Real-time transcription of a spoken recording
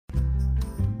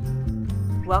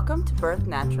Welcome to Birth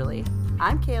Naturally.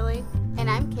 I'm Kaylee. And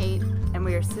I'm Kate. And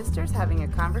we are sisters having a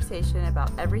conversation about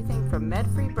everything from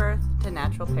med-free birth to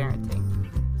natural parenting.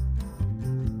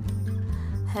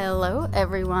 Hello,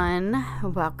 everyone.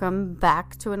 Welcome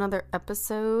back to another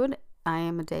episode. I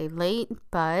am a day late,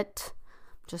 but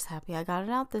I'm just happy I got it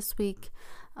out this week.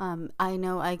 I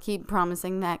know I keep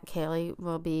promising that Kaylee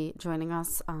will be joining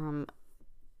us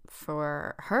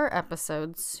for her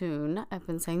episode soon. I've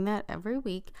been saying that every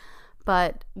week,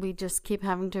 but we just keep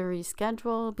having to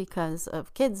reschedule because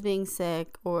of kids being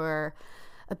sick or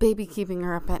a baby keeping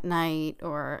her up at night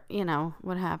or,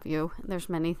 what have you. There's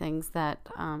many things that,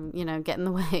 get in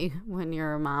the way when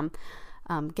you're a mom,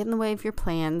 get in the way of your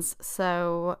plans.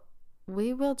 So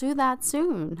we will do that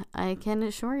soon, I can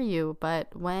assure you,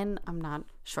 but when, I'm not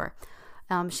sure.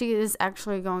 She is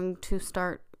actually going to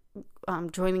start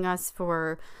joining us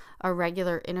for our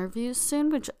regular interviews soon,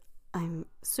 which I'm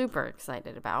super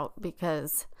excited about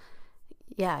because,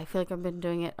 I feel like I've been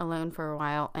doing it alone for a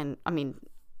while, and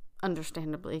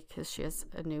understandably, because she has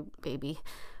a new baby.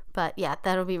 But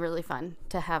that'll be really fun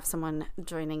to have someone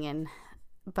joining in.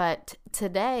 But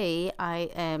today I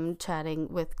am chatting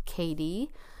with Katie.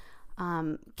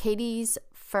 Katie's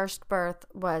first birth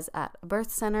was at a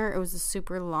birth center. It was a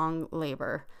super long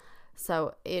labor,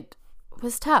 so it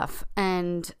was tough.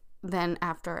 And then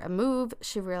after a move,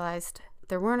 she realized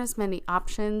there weren't as many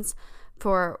options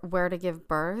for where to give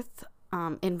birth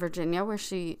in Virginia, where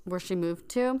she moved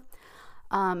to.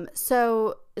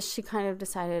 So she kind of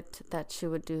decided that she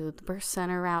would do the birth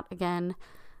center route again,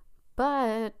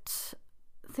 but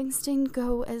things didn't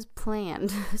go as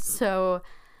planned. So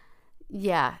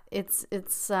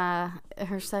it's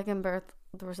her second birth.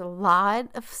 There was a lot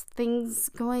of things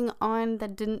going on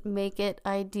that didn't make it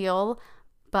ideal,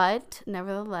 but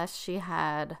nevertheless, she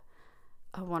had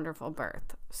a wonderful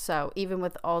birth. So even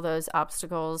with all those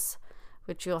obstacles,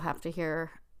 which you'll have to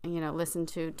hear, listen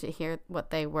to hear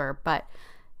what they were, but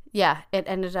it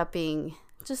ended up being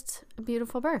just a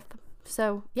beautiful birth.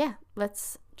 So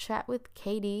let's chat with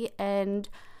Katie, and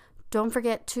don't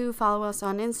forget to follow us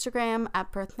on Instagram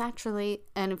at Birth Naturally,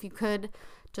 and if you could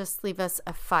just leave us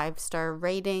a 5-star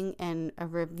rating and a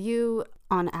review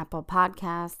on Apple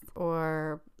Podcasts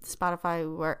or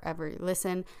Spotify, wherever you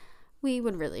listen. We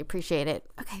would really appreciate it.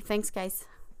 Okay, thanks, guys.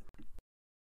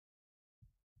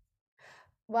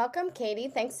 Welcome, Katie.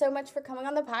 Thanks so much for coming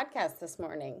on the podcast this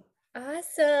morning.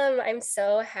 Awesome. I'm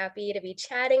so happy to be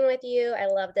chatting with you. I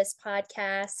love this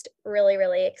podcast. Really,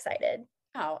 really excited.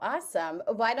 Oh, awesome.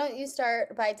 Why don't you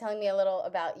start by telling me a little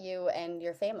about you and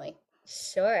your family?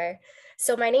 Sure.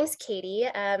 So my name's Katie.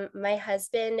 My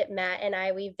husband, Matt,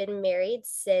 and we've been married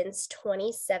since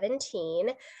 2017,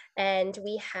 and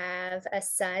we have a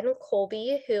son,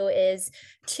 Colby, who is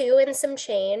 2 and some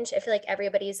change. I feel like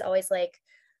everybody's always like,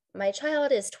 my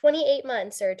child is 28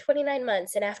 months or 29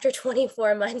 months. And after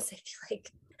 24 months, I feel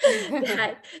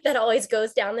like that always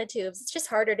goes down the tubes. It's just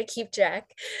harder to keep track.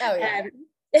 Oh, yeah.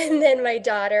 And then my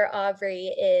daughter,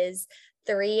 Aubrey, is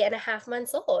 3.5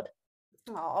 months old.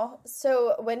 Oh,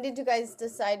 so when did you guys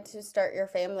decide to start your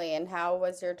family, and how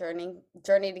was your journey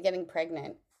to getting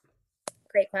pregnant?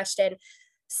 Great question.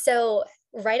 So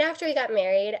right after we got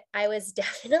married, I was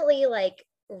definitely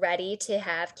ready to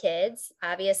have kids.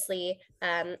 Obviously,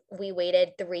 we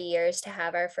waited 3 years to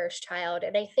have our first child,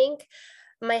 and I think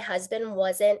my husband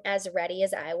wasn't as ready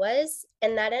as I was,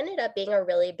 and that ended up being a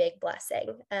really big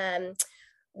blessing.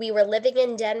 We were living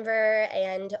in Denver,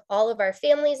 and all of our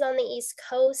families on the East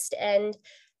Coast, and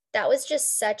that was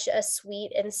just such a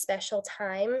sweet and special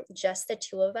time, just the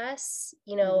two of us,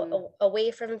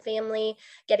 away from family,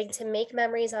 getting to make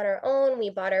memories on our own. We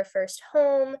bought our first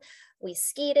home. We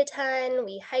skied a ton.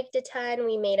 We hiked a ton.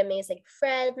 We made amazing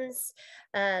friends.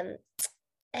 And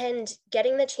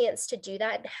getting the chance to do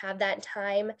that and have that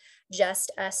time,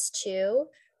 just us two,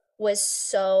 was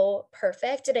so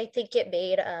perfect. And I think it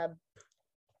made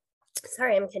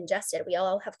sorry, I'm congested. We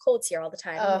all have colds here all the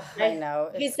time. Oh, I know.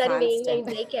 He's done being in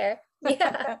daycare.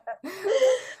 Yeah.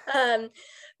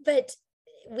 But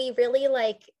we really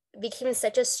became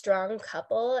such a strong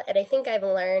couple. And I think I've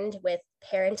learned with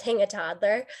parenting a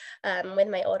toddler, with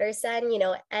my older son,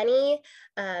 any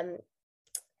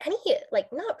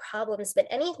not problems, but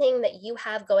anything that you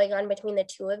have going on between the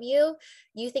two of you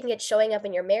think it's showing up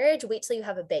in your marriage, wait till you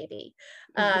have a baby.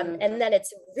 And then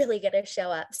it's really going to show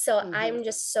up. So I'm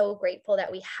just so grateful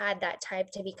that we had that time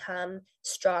to become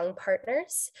strong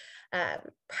partners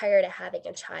prior to having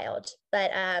a child.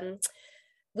 But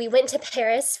we went to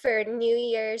Paris for New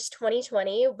Year's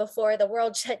 2020 before the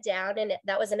world shut down. And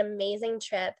that was an amazing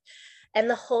trip. And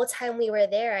the whole time we were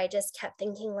there, I just kept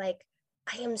thinking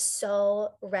I am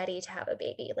so ready to have a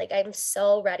baby. Like, I'm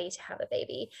so ready to have a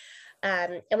baby.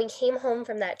 And we came home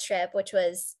from that trip, which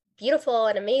was beautiful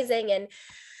and amazing.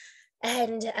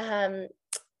 And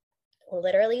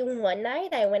literally one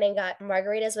night I went and got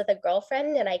margaritas with a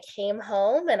girlfriend, and I came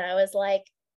home and I was like,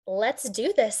 let's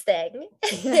do this thing.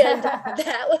 And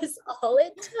that was all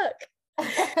it took.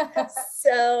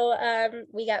 So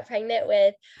we got pregnant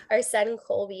with our son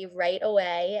Colby right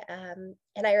away. And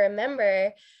I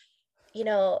remember, you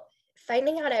know,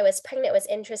 finding out I was pregnant was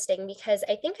interesting because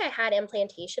I think I had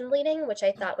implantation bleeding, which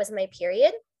I thought was my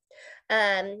period.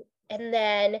 And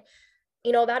then,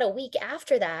 about a week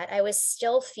after that, I was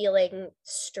still feeling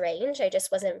strange. I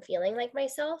just wasn't feeling like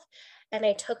myself. And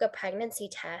I took a pregnancy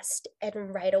test,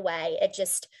 and right away it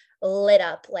just lit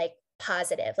up like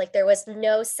positive. Like there was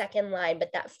no second line,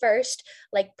 but that first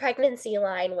like pregnancy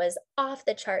line was off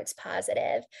the charts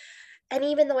positive. And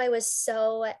even though I was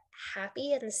so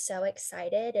happy and so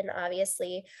excited, and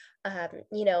obviously,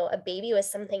 a baby was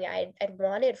something I'd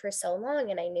wanted for so long,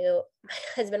 and I knew my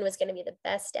husband was going to be the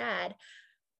best dad,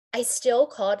 I still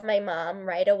called my mom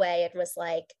right away and was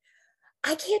like,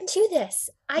 I can't do this.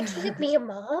 I can't be a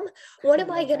mom. What Oh am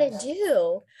my I going to gosh.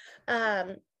 do?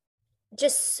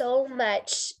 Just so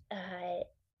much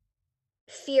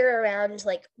fear around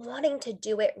like wanting to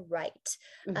do it right.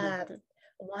 Mhm. Um,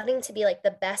 Wanting to be like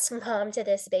the best mom to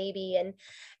this baby,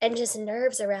 and just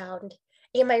nerves around,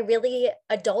 am I really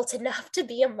adult enough to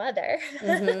be a mother?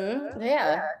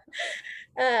 Yeah.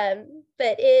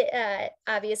 But it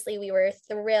obviously we were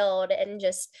thrilled and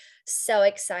just so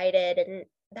excited, and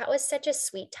that was such a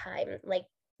sweet time. Like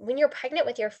when you're pregnant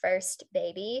with your first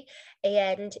baby,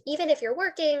 and even if you're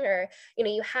working or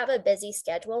you have a busy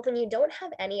schedule, when you don't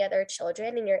have any other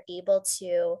children and you're able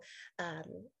to um,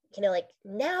 like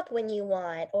nap when you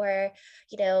want, or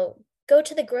you know go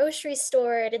to the grocery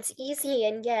store and it's easy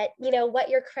and get what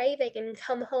you're craving and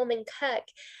come home and cook,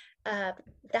 um,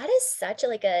 that is such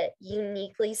like a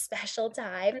uniquely special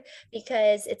time,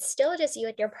 because it's still just you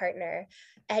and your partner,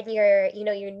 and you're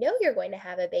going to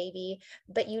have a baby,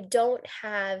 but you don't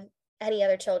have any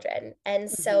other children,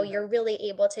 and so Mhm. you're really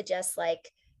able to just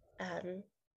like um,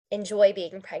 enjoy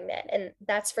being pregnant, and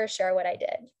that's for sure what I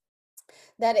did.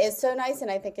 That is so nice,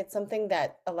 and I think it's something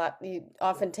that a lot you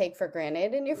often take for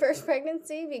granted in your first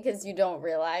pregnancy because you don't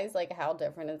realize like how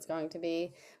different it's going to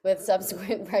be with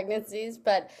subsequent pregnancies,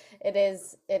 but it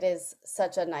is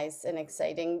such a nice and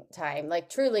exciting time, like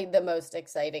truly the most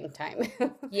exciting time.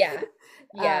 Yeah,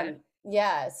 yeah.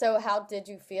 Yeah, so how did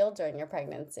you feel during your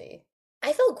pregnancy?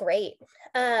 I felt great.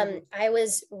 Mhm. I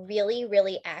was really,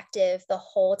 really active the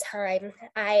whole time.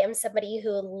 I am somebody who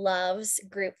loves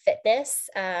group fitness.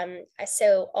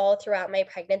 So all throughout my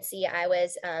pregnancy, I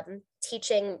was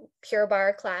teaching Pure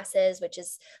Barre classes, which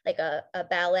is like a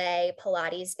ballet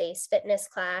Pilates based fitness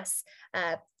class.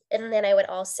 And then I would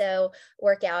also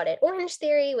work out at Orange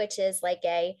Theory, which is like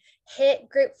a HIIT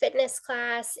group fitness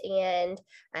class. And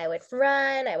I would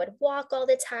run, I would walk all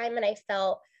the time, and I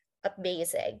felt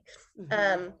amazing. Mhm.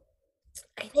 Um,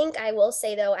 I think I will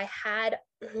say though, I had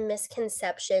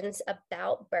misconceptions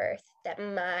about birth, that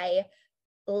my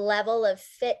level of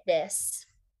fitness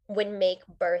would make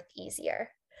birth easier.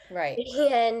 Right.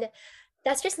 And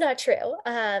that's just not true.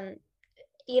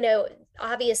 You know,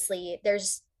 Obviously,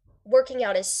 there's working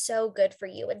out is so good for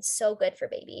you and so good for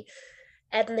baby.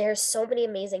 And there's so many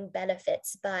amazing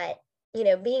benefits, but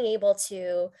being able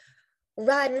to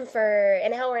run for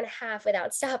an hour and a half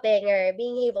without stopping, or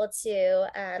being able to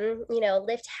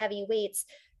lift heavy weights,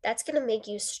 that's going to make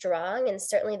you strong, and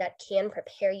certainly that can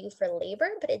prepare you for labor,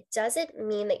 but it doesn't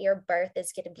mean that your birth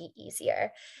is going to be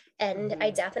easier. And I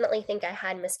Mhm. definitely think I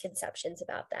had misconceptions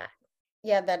about that.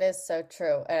 Yeah, that is so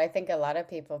true. And I think a lot of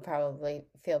people probably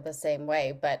feel the same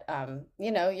way. But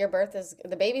your birth is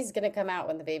the baby's gonna come out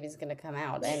when the baby's gonna come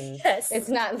out. And it's Yes,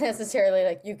 not necessarily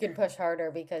like you can push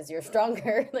harder because you're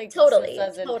stronger. Like it just totally,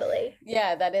 doesn't. totally.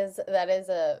 Yeah, that is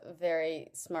a very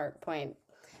smart point.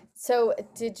 So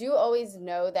did you always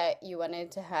know that you wanted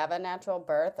to have a natural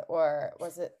birth, or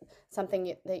was it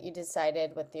something that you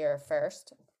decided with your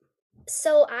first?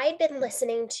 So I'd been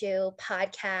listening to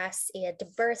podcasts and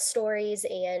birth stories,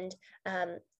 and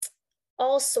um,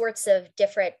 all sorts of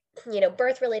different,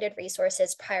 birth related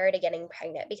resources prior to getting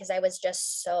pregnant, because I was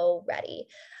just so ready.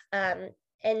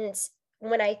 And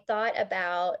when I thought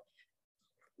about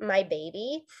my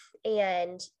baby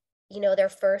and, their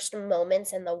first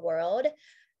moments in the world,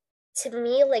 to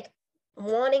me, like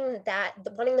wanting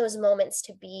those moments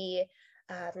to be,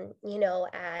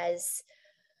 as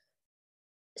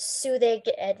soothing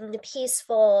and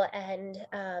peaceful and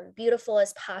beautiful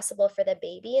as possible for the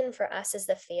baby and for us as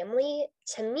the family,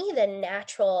 to me, the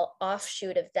natural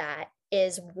offshoot of that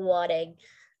is wanting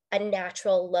a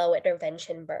natural low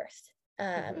intervention birth.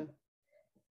 Mm-hmm.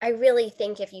 I really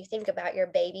think if you think about your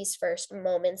baby's first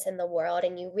moments in the world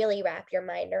and you really wrap your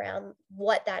mind around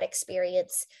what that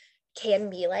experience can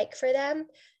be like for them,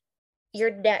 your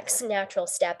next natural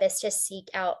step is to seek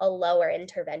out a lower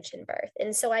intervention birth.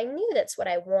 And so I knew that's what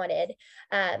I wanted.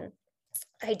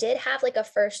 I did have like a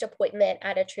first appointment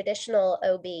at a traditional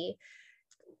OB.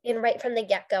 And right from the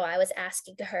get go, I was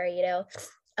asking her,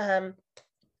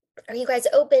 are you guys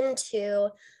open to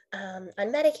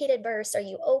unmedicated births? Are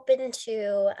you open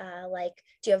to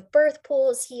do you have birth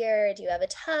pools here? Do you have a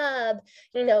tub?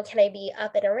 Can I be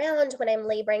up and around when I'm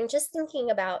laboring? Just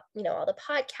thinking about, all the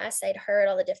podcasts I'd heard,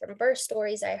 all the different birth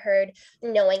stories I heard,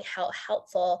 knowing how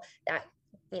helpful that,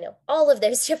 all of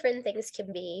those different things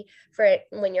can be for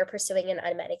when you're pursuing an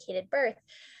unmedicated birth.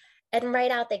 And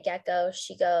right out the get-go,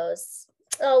 she goes,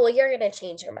 oh, well, you're going to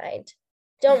change your mind.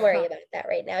 Don't worry about that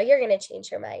right now. You're going to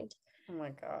change your mind. Oh my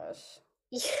gosh.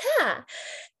 Yeah.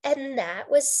 And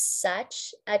that was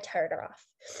such a turnoff.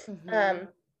 Mm-hmm.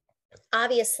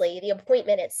 Obviously, the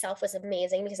appointment itself was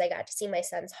amazing because I got to see my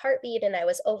son's heartbeat and I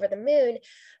was over the moon.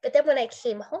 But then when I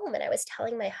came home and I was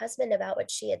telling my husband about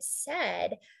what she had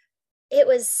said, it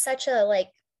was such a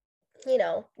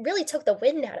really took the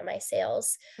wind out of my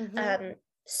sails. Mm-hmm.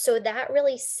 So that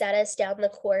really set us down the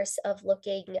course of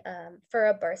looking for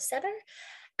a birth center.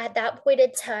 At that point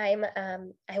in time,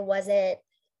 I wasn't,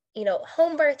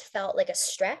 home birth felt like a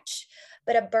stretch,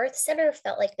 but a birth center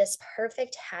felt like this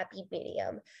perfect happy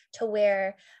medium to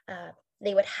where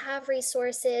they would have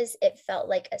resources. It felt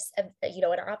like an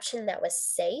option that was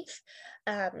safe.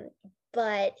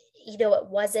 But it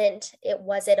wasn't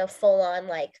a full on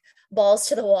like balls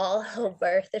to the wall home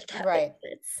birth, if that Right.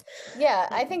 makes sense. Yeah,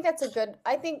 I think that's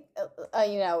I think,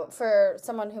 for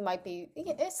someone who might be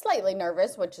slightly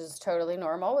nervous, which is totally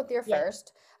normal with your Yeah.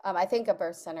 first, I think a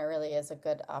birth center really is a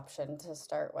good option to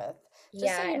start with.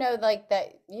 Just so you Yeah. know, like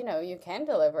that, you can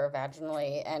deliver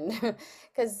vaginally and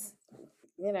because,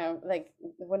 like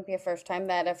it wouldn't be a first time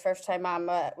that a first time mom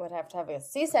would have to have a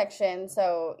C-section.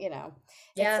 So,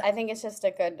 Yeah. I think it's just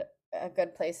a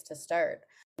good place to start.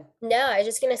 No, I was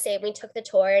just gonna say we took the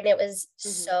tour and it was Hmm.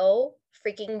 so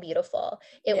freaking beautiful.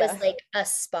 It was Yeah. like a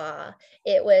spa.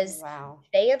 It was Wow.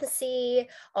 fancy.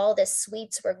 All the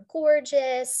suites were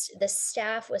gorgeous. The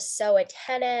staff was so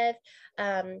attentive.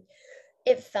 Um,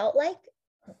 it felt like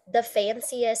the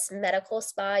fanciest medical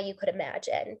spa you could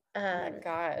imagine. Oh my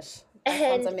gosh. That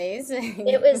sounds And amazing.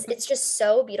 it's just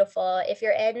so beautiful. If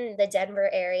you're in the Denver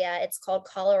area, it's called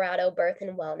Colorado Birth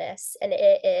and Wellness, and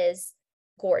it is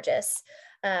gorgeous.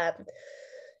 Um,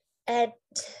 and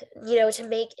to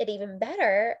make it even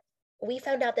better, we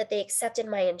found out that they accepted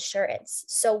my insurance.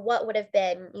 So what would have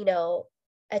been,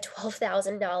 a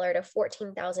 $12,000 to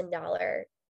 $14,000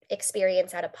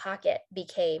 experience out of pocket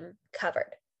became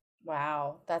covered.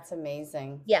 Wow, that's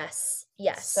amazing. Yes,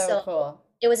 yes. So So cool.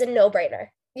 it was a no-brainer.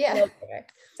 Yeah, No-brainer.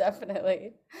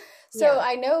 definitely. So Yeah.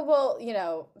 I know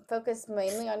we'll, focus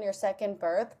mainly on your second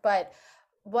birth, but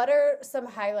what are some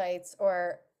highlights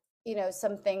or,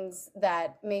 some things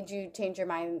that made you change your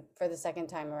mind for the second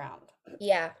time around?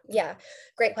 Yeah, yeah.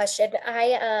 Great question.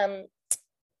 I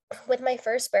with my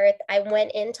first birth, I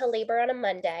went into labor on a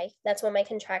Monday. That's when my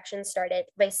contractions started.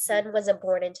 My Mhm. son wasn't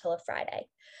born until a Friday.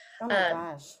 Oh my Um,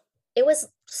 gosh. it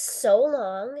was so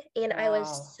long and I was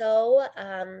Wow.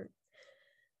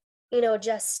 so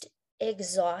just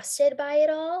exhausted by it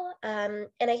all. And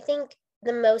I think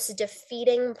the most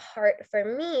defeating part for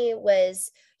me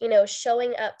was,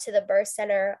 showing up to the birth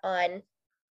center on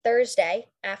Thursday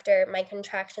after my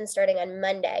contraction starting on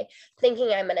Monday,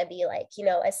 thinking I'm going to be like,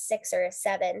 a 6 or a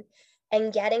 7,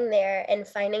 and getting there and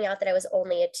finding out that I was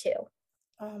only a 2.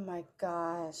 Oh my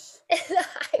gosh. And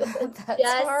I was That's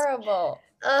just, horrible.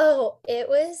 oh, it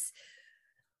was,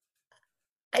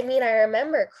 I mean, I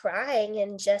remember crying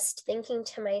and just thinking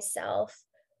to myself,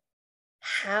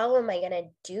 how am I going to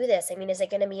do this? I mean, is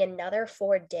it going to be another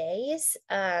 4 days?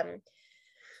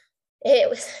 It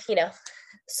was,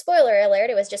 spoiler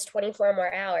alert, it was just 24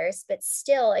 more hours, but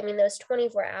still, I mean, those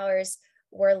 24 hours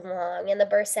were long. And the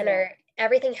birth Yeah. center,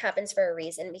 everything happens for a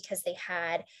reason because they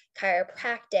had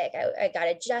chiropractic. I got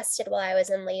adjusted while I was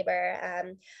in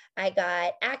labor. I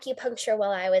got acupuncture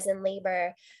while I was in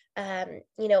labor.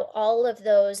 All of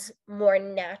those more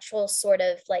natural sort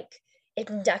of like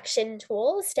induction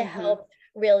tools to Mm-hmm. help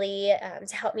really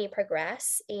to help me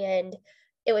progress. And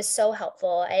it was so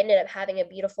helpful. I ended up having a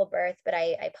beautiful birth, but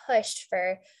I pushed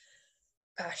for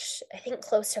gosh, I think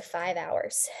close to 5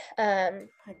 hours.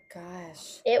 My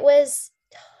gosh. It was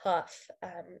tough.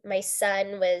 My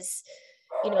son was,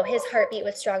 his heartbeat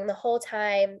was strong the whole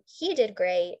time. He did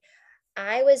great.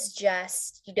 I was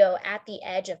just, at the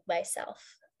edge of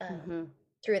myself Mm-hmm.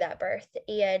 through that birth.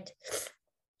 And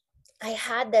I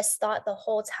had this thought the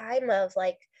whole time of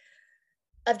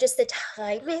just the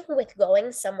timing with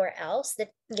going somewhere else, that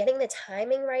getting the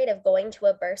timing right of going to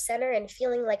a birth center and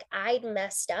feeling like I'd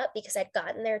messed up because I'd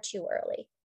gotten there too early.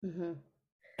 Mm-hmm.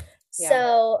 Yeah.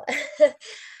 So,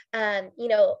 you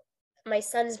know, my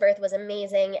son's birth was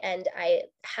amazing and I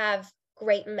have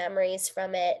great memories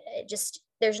from it.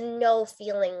 There's no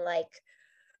feeling like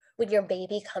when your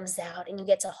baby comes out and you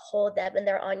get to hold them and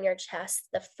they're on your chest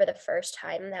for the first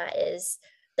time. That is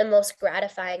the most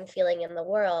gratifying feeling in the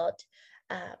world.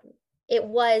 Um, it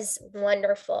was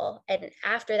wonderful. And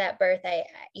after that birth, I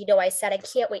said, I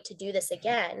can't wait to do this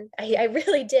again. I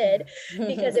really did,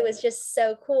 because it was just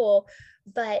so cool.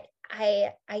 But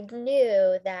I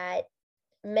knew that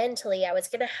mentally I was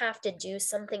going to have to do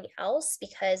something else,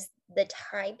 because the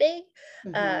timing,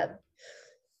 Mm-hmm. um,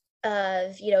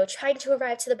 of trying to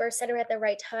arrive to the birth center at the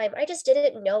right time, I just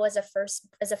didn't know as a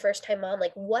first time mom,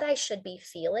 like what I should be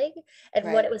feeling and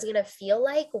what Right. it was going to feel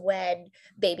like when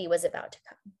baby was about to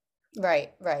come.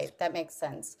 Right, right. That makes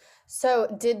sense.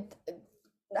 So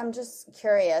I'm just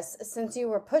curious, since you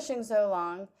were pushing so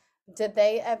long, did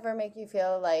they ever make you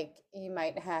feel like you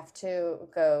might have to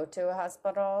go to a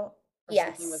hospital or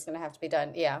something was Yes. going to have to be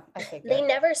done? Yeah. Okay, They good.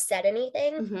 never said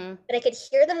anything, Mm-hmm. but I could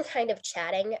hear them kind of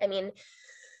chatting. I mean,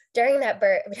 during that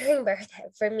birth during birth,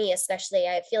 for me especially,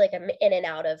 I feel like I'm in and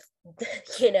out of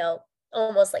you know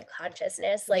almost like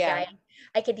consciousness. Like Yeah.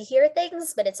 I could hear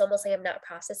things, but it's almost like I'm not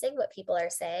processing what people are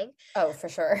saying. Oh, for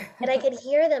sure. And I could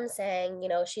hear them saying,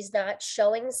 she's not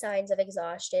showing signs of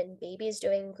exhaustion, baby's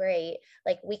doing great,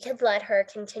 like we could let her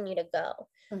continue to go.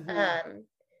 Mm-hmm. um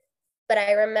but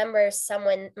I remember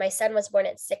my son was born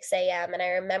at 6 a.m. and I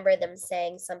remember them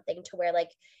saying something to where, like,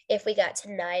 if we got to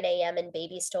 9 a.m. and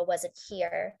baby still wasn't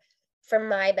here, for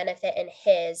my benefit and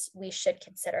his, we should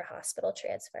consider hospital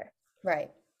transfer.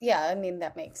 Right. Yeah, I mean,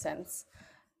 that makes sense.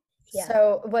 Yeah.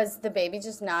 So was the baby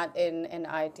just not in an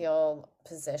ideal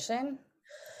position?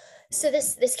 So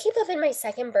this came up in my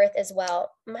second birth as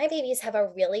well. My babies have a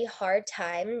really hard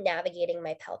time navigating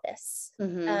my pelvis.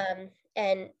 Mm-hmm.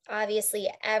 And obviously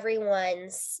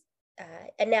everyone's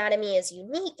anatomy is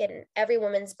unique and every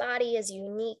woman's body is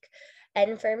unique.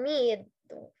 And for me,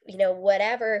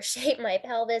 whatever shape my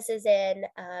pelvis is in,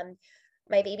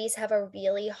 my babies have a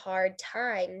really hard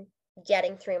time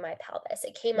getting through my pelvis.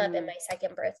 It came up in Mm. my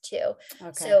second birth too.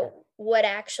 Okay. So what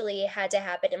actually had to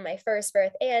happen in my first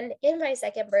birth and in my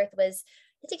second birth was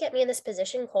to get me in this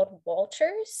position called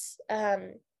Walters.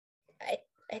 I,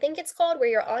 I think it's called, where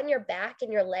you're on your back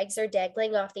and your legs are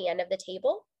dangling off the end of the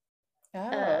table. Oh,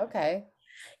 Um, okay.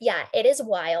 yeah, it is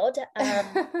wild.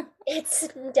 It's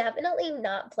definitely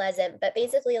not pleasant, but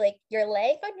basically, like, your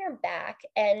leg on your back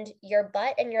and your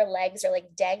butt and your legs are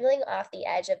like dangling off the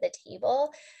edge of the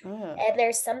table. Mm. And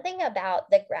there's something about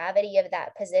the gravity of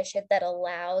that position that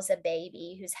allows a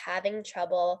baby who's having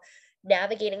trouble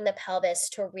navigating the pelvis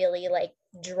to really like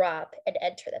drop and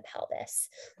enter the pelvis.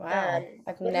 Wow.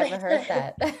 I've With my never heard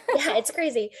son, that. yeah, it's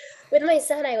crazy. With my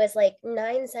son, I was like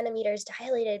 9 centimeters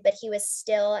dilated, but he was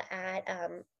still at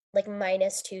like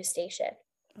 -2 station.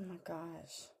 Oh my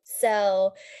gosh.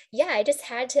 So yeah, I just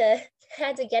had to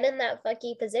get in that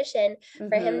funky position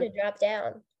for him Mm-hmm. to drop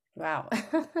down. Wow.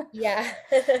 Yeah.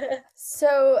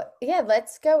 So, yeah,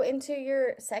 let's go into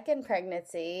your second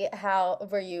pregnancy. How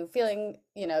were you feeling,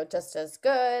 just as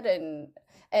good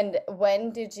and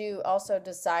when did you also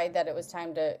decide that it was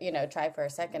time to, try for a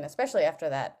second, especially after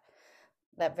that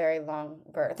very long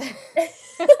birth?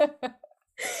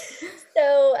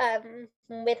 So,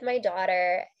 with my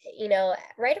daughter,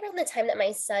 right around the time that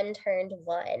my son turned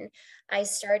 1, I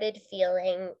started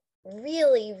feeling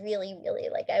really, really, really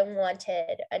like I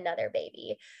wanted another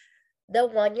baby. The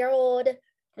 1-year old,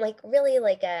 like, really,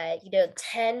 like,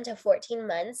 10 to 14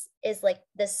 months is like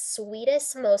the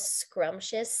sweetest, most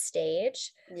scrumptious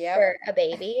stage Yep. for a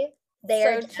baby. They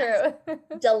are So just true.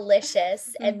 delicious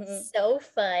and Hmm. so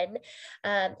fun.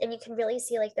 And you can really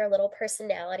see like their little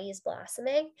personalities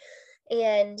blossoming.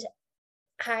 And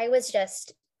I was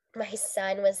just, my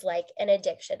son was like an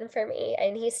addiction for me,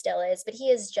 and he still is, but he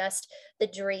is just the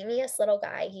dreamiest little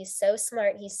guy. He's so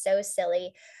smart, he's so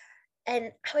silly.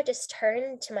 And I would just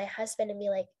turn to my husband and be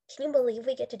like, "Can you believe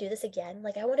we get to do this again?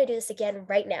 Like, I want to do this again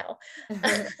right now."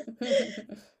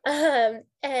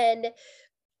 And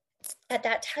at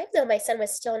that time, though, my son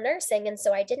was still nursing, and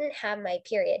so I didn't have my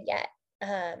period yet.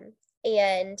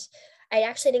 And I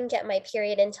actually didn't get my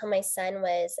period until my son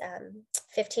was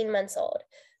 15 months old.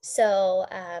 So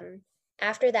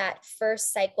after that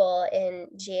first cycle in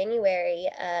January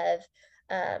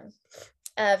um,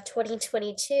 of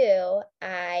 2022,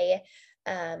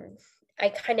 um, I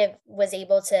kind of was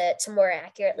able to more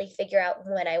accurately figure out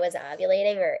when I was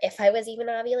ovulating or if I was even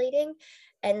ovulating.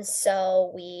 And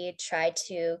so we tried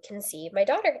to conceive my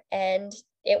daughter, and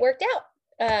it worked out.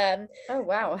 Oh,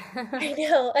 wow. I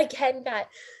know, again,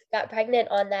 got pregnant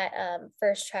on that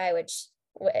first try, which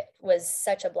was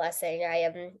such a blessing. I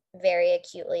am very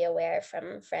acutely aware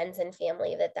from friends and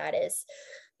family that that is,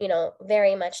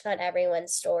 very much not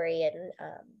everyone's story, and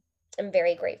I'm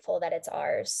very grateful that it's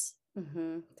ours.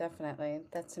 Definitely.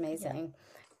 That's Yeah. amazing.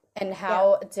 And Yeah.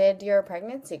 how did your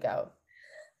pregnancy go?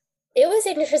 It was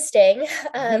interesting.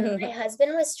 My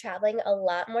husband was traveling a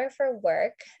lot more for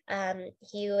work.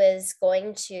 He was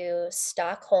going to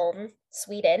Stockholm,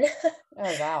 Sweden,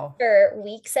 Oh, wow. for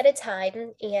weeks at a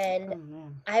time, and Oh,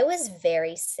 man. I was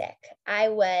very sick. I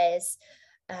was,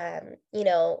 you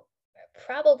know,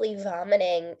 probably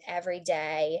vomiting every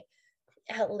day,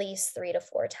 at least 3 to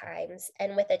 4 times.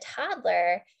 And with a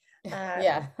toddler,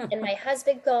 Yeah. and my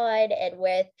husband gone, and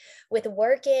with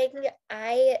working,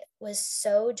 I was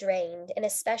so drained, and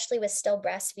especially with still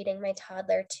breastfeeding my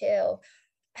toddler too.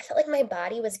 I felt like my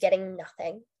body was getting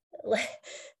nothing.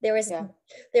 there was Yeah.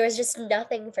 there was just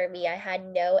nothing for me. I had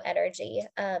no energy.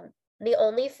 The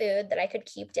only food that I could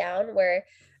keep down were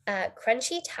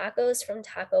crunchy tacos from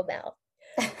Taco Bell.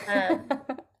 Um,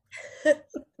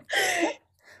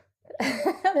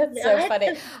 That's so not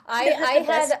funny. I not the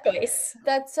best had choice.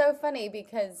 That's so funny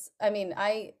because I mean,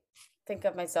 I think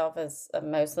of myself as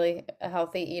mostly a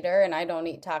healthy eater and I don't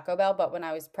eat Taco Bell, but when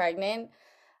I was pregnant,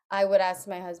 I would ask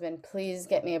my husband, please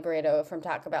get me a burrito from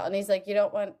Taco Bell. And he's like, you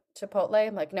don't want Chipotle?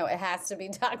 I'm like, no, it has to be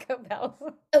Taco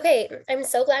Bell. Okay, I'm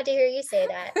so glad to hear you say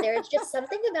that. There's just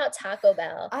something about Taco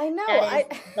Bell I know.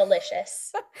 that is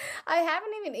delicious. I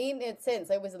haven't even eaten it since.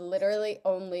 It was literally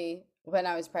only when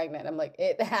I was pregnant. I'm like,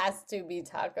 it has to be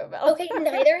Taco Bell. Okay,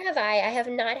 neither have I. I have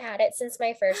not had it since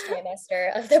my first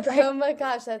trimester of the Oh pregnancy. my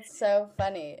gosh, that's so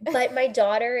funny. But my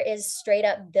daughter is straight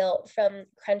up built from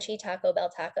crunchy Taco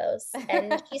Bell tacos,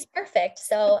 and she's perfect.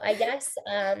 So I guess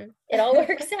it all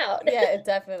works out. Yeah, it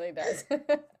definitely does.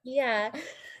 Yeah.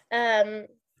 Um,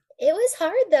 it was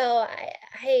hard though.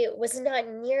 I was not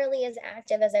nearly as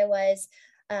active as I was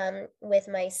with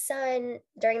my son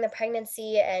during the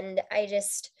pregnancy, and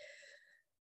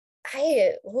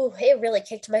it really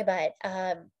kicked my butt.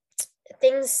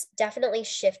 Things definitely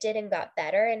shifted and got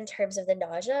better in terms of the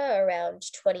nausea around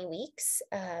 20 weeks.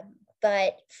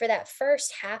 But for that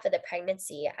first half of the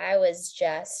pregnancy, I was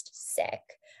just sick.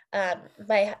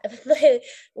 My my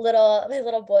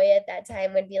little boy at that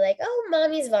time would be like, "Oh,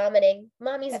 mommy's vomiting.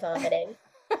 Mommy's vomiting."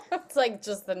 It's like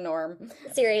just the norm.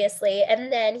 Seriously.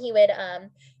 And then he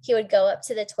would go up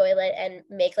to the toilet and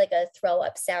make like a throw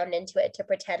up sound into it to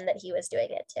pretend that he was doing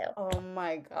it too. Oh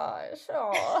my gosh.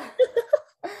 Oh.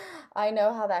 I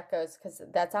know how that goes because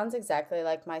that sounds exactly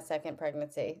like my second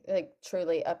pregnancy. Like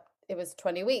truly up it was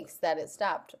 20 weeks that it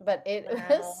stopped, but it Wow.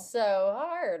 was so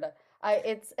hard.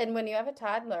 And when you have a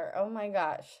toddler, oh my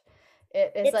gosh.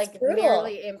 It is It's like brutal.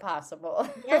 nearly impossible.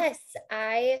 Yes,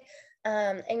 I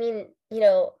mean,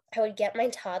 I would get my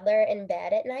toddler in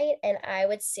bed at night, and I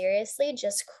would seriously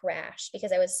just crash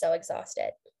because I was so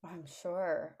exhausted. I'm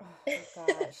sure. Oh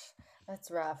gosh. That's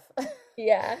rough.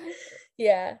 Yeah.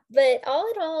 Yeah. But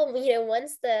all in all,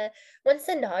 once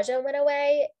the nausea went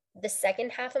away, the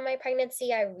second half of my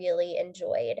pregnancy I really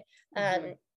enjoyed. hmm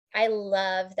Um, I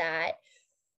love that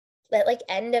like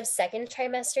end of second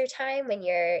trimester time when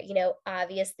you're,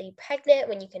 obviously pregnant,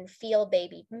 when you can feel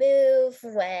baby move,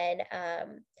 when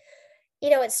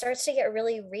it starts to get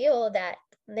really real that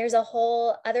there's a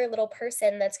whole other little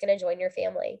person that's going to join your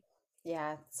family.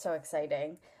 Yeah, so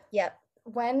exciting. Yep.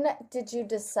 When did you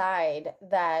decide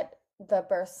that the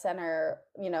birth center,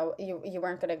 you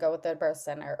weren't going to go with the birth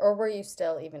center, or were you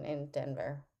still even in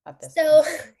Denver at this So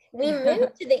point? we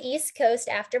moved to the East Coast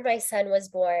after my son was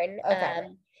born. Okay.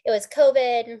 It was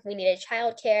COVID. We needed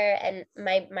childcare, and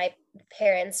my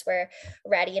parents were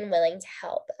ready and willing to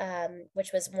help,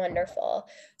 which was wonderful.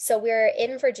 So we're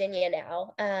in Virginia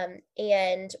now,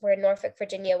 and we're in Norfolk,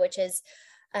 Virginia, which is,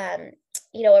 um,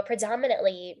 a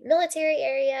predominantly military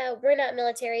area. We're not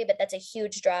military, but that's a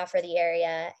huge draw for the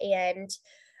area, and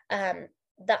um,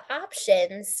 the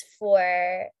options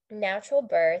for natural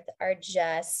birth are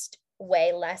just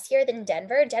way less here than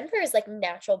Denver. Denver is like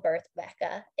natural birth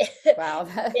mecca. Wow.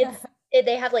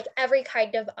 They have like every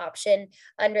kind of option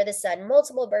under the sun,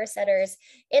 multiple birth centers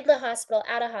in the hospital,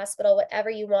 out of hospital, whatever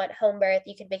you want, home birth,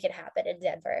 you can make it happen in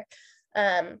Denver.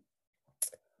 Here,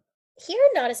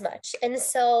 not as much. And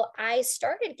so I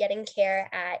started getting care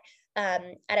at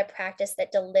a practice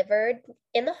that delivered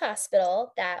in the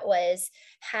hospital that was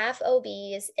half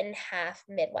OBs and half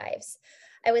midwives.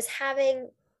 I was having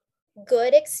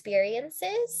good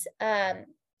experiences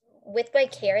with my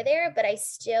care there, but I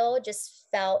still just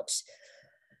felt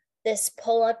this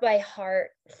pull on my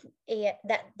heart, and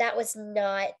that was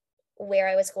not where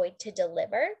I was going to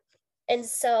deliver. And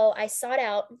so I sought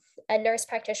out a nurse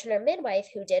practitioner midwife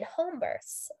who did home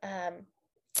births.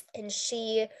 And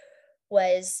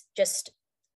was just,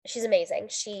 she's amazing.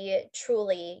 She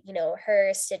truly,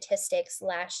 her statistics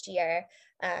last year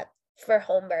for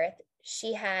home birth,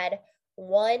 she had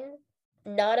one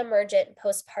non-emergent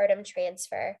postpartum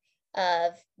transfer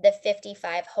of the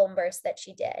 55 home births that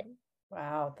she did.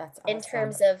 Wow, that's awesome. In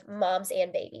terms of moms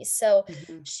and babies. So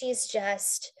Mm-hmm. she's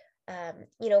just,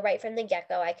 right from the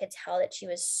get-go, I could tell that she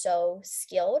was so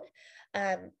skilled.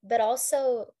 But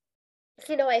also,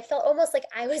 I felt almost like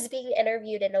I was being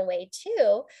interviewed in a way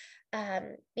too,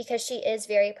 because she is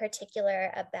very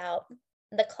particular about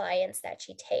the clients that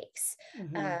she takes.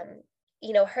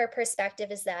 Mm-hmm. Her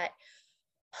perspective is that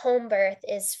home birth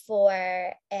is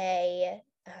for a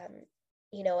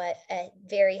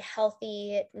very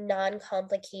healthy,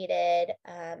 non-complicated,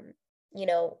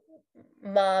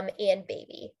 mom and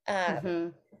baby. Mm-hmm.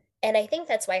 And I think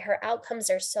that's why her outcomes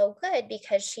are so good,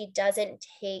 because she doesn't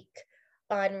take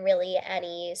on really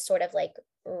any sort of like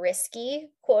risky,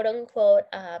 quote unquote,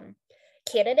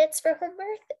 candidates for home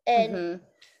birth. And Mm-hmm.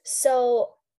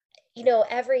 so,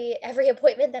 every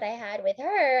appointment that I had with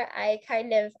her, I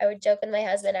would joke with my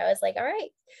husband. I was like, all right,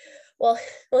 well,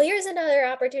 here's another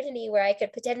opportunity where I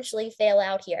could potentially fail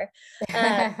out here.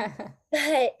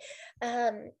 But,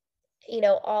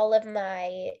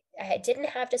 I didn't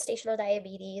have gestational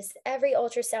diabetes. Every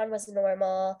ultrasound was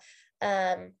normal.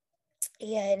 Um,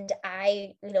 and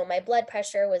my blood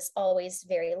pressure was always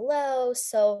very low.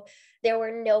 So there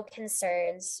were no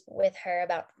concerns with her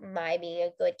about my being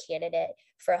a good candidate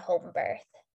for home birth.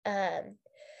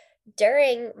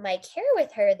 During my care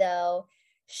with her, though,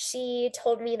 she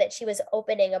told me that she was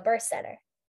opening a birth center.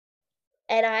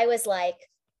 And I was like,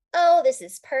 oh, this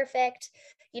is perfect.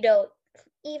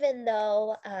 Even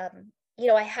though,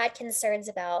 I had concerns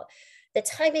about the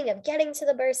timing of getting to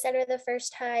the birth center the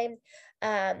first time.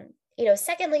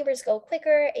 Second labors go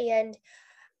quicker, and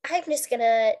I'm just going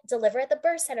to deliver at the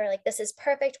birth center. Like, this is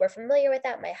perfect. We're familiar with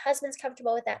that. My husband's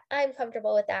comfortable with that. I'm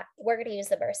comfortable with that. We're going to use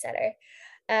the birth center.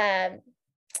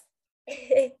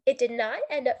 It did not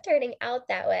end up turning out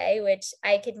that way, which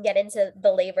I can get into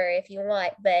the labor if you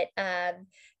want, but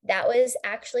that was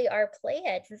actually our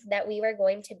plan, that we were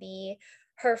going to be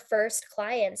her first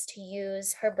clients to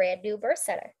use her brand new birth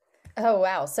center. Oh,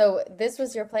 wow. So this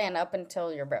was your plan up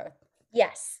until your birth?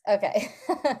 Yes. Okay.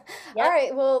 Yep. All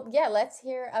right. Well, yeah, let's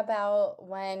hear about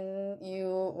when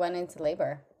you went into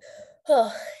labor.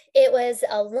 Oh, it was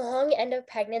a long end of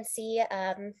pregnancy.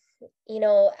 I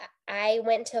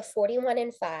went to 41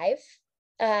 and 5,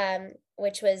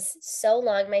 which was so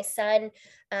long. My son,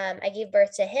 I gave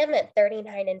birth to him at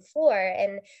 39 and 4.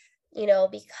 And,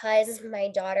 because my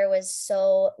daughter was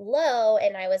so low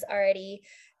and I was already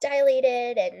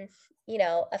dilated and,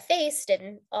 effaced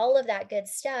and all of that good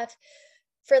stuff,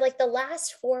 for like the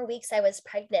last 4 weeks I was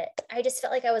pregnant, I just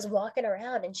felt like I was walking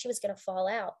around and she was going to fall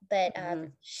out. But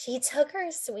she took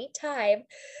her sweet time.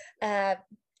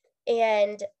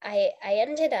 And I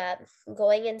ended up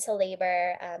going into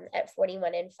labor at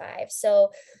 41 and 5.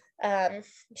 So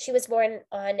she was born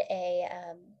on a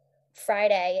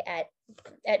Friday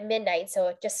at midnight, so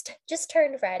it just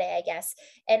turned Friday, I guess.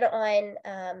 And on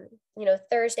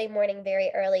Thursday morning, very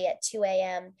early at 2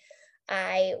 a.m.,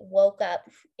 I woke up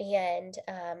and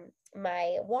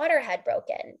my water had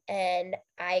broken, and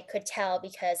I could tell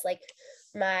because like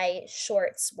my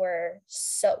shorts were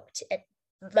soaked and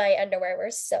my underwear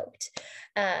were soaked.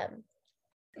 I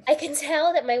can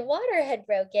tell that my water had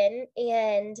broken,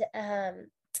 and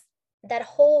that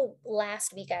whole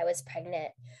last week I was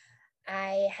pregnant,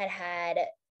 I had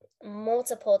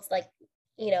multiple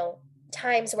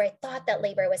times where I thought that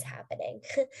labor was happening.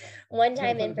 One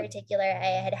time in particular,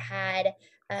 I had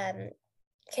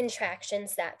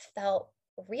contractions that felt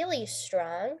really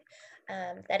strong,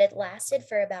 that had lasted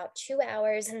for about 2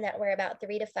 hours and that were about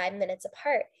 3 to 5 minutes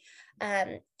apart.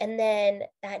 And then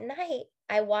that night,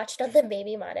 I watched on the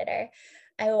baby monitor,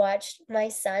 I watched my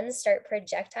son start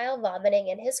projectile vomiting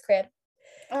in his crib.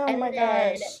 Oh And my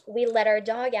then gosh. we let our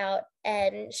dog out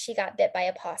and she got bit by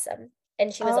a possum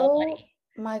and she was all Oh bloody.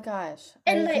 my gosh. Are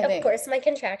And you of kidding? course, my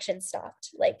contractions stopped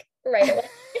like right away.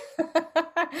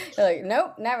 You're like,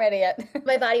 nope, not ready yet.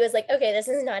 My body was like, okay, this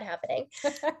is not happening.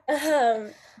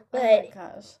 Um, Oh my but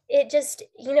gosh. it just,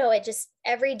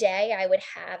 every day I would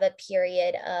have a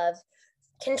period of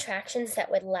contractions that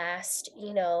would last,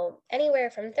 anywhere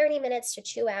from 30 minutes to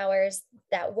 2 hours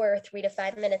that were 3 to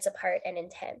 5 minutes apart and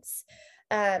intense.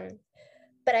 Um,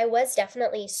 but I was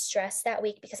definitely stressed that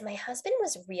week because my husband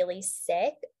was really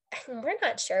sick. And we're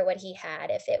not sure what he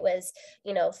had, if it was,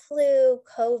 flu,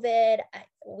 COVID.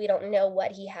 We don't know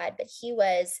what he had, but he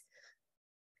was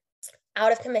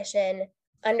out of commission,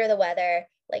 under the weather,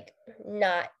 like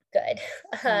not good.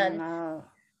 Oh Um, no.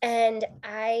 and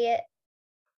I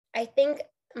think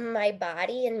my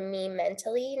body and me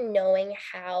mentally, knowing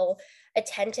how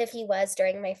attentive he was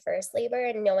during my first labor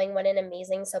and knowing what an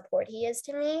amazing support he is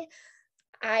to me,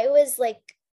 I was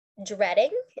like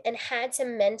dreading and had to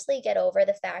mentally get over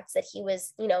the fact that he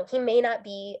was, he may not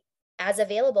be as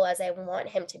available as I want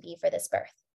him to be for this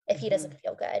birth if he doesn't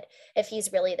feel good, if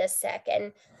he's really this sick.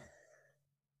 And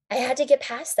I had to get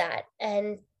past that.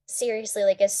 And seriously,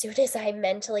 like as soon as I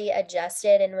mentally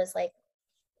adjusted and was like,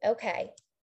 okay,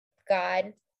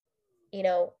 God, you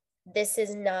know, this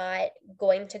is not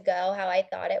going to go how I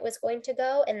thought it was going to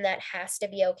go, and that has to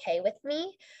be okay with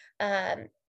me. Um,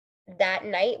 that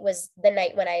night was the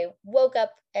night when I woke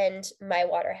up and my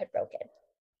water had broken.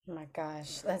 Oh my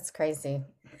gosh, that's crazy.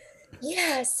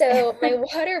 Yeah, so my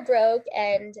water broke,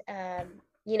 and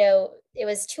it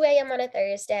was 2 a.m. on a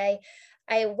Thursday.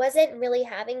 I wasn't really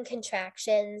having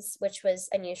contractions, which was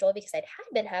unusual because I'd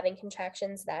had been having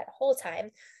contractions that whole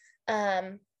time.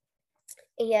 Um,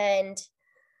 and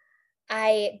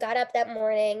I got up that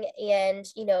morning and,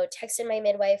 texted my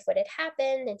midwife what had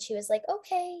happened. And she was like,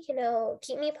 okay,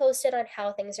 keep me posted on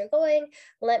how things are going.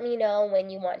 Let me know when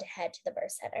you want to head to the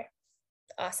birth center.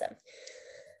 Awesome.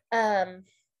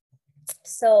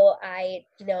 So I,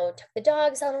 took the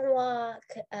dogs on a walk.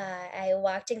 I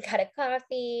walked and got a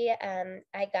coffee.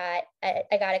 I got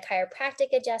a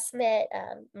chiropractic adjustment.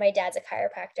 My dad's a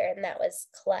chiropractor, and that was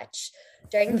clutch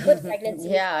during both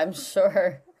pregnancies. Yeah, I'm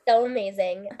sure. So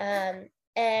amazing. And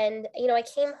I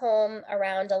came home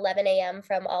around 11 a.m.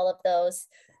 from all of those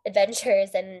adventures,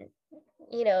 and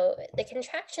the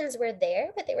contractions were there,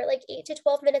 but they were like 8 to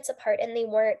 12 minutes apart, and they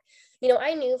weren't,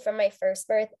 I knew from my first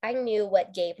birth, I knew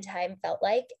what game time felt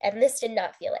like, and this did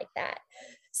not feel like that.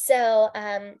 So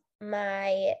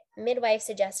my midwife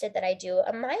suggested that I do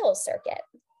a mile circuit,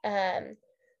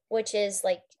 which is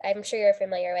like, I'm sure you're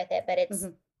familiar with it, but it's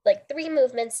like 3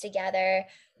 movements together.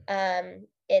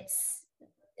 It's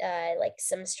like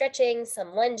some stretching,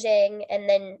 some lunging, and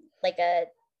then like a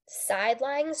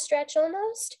sideline stretch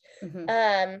almost.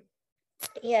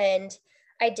 And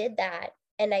I did that,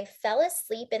 and I fell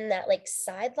asleep in that like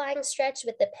sideline stretch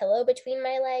with the pillow between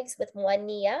my legs with one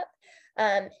knee up.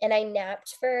 And I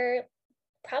napped for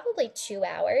probably 2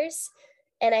 hours,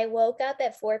 and I woke up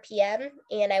at 4 p.m.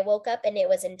 and I woke up and it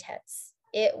was intense.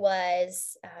 It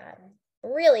was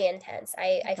really intense.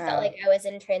 I felt like I was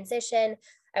in transition.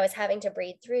 I was having to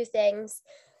breathe through things.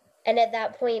 And at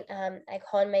that point, I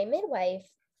called my midwife,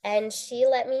 and she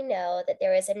let me know that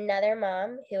there was another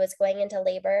mom who was going into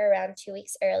labor around 2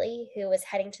 weeks early who was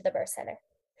heading to the birth center.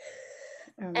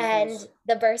 Oh And gosh.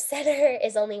 the birth center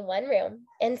is only one room.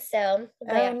 And so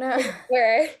my Oh no. options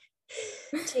were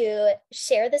to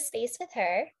share the space with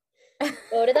her,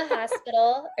 go to the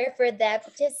hospital, or for them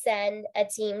to send a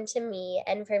team to me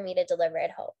and for me to deliver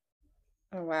at home.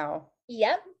 Oh wow.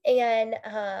 Yep. And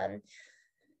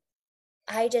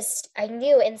I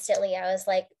knew instantly. I was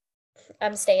like,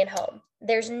 I'm staying home.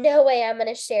 There's no way I'm going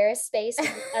to share a space with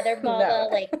the other mama. No.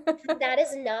 Like, that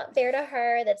is not fair to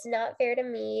her. That's not fair to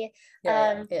me.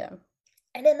 Yeah.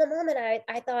 And in the moment,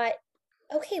 I thought,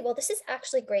 okay, well, this is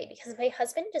actually great because my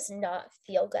husband does not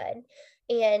feel good.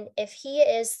 And if he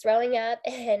is throwing up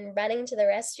and running to the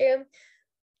restroom,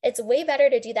 it's way better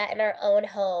to do that in our own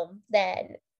home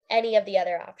than any of the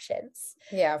other options.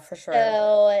 Yeah, for sure.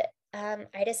 So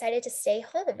I decided to stay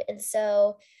home. And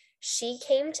so she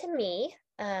came to me,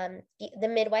 the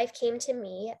midwife came to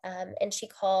me, and she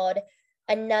called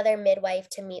another midwife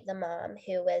to meet the mom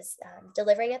who was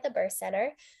delivering at the birth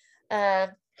center.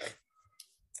 Her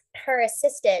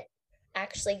assistant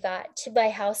actually got to my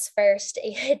house first,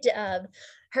 and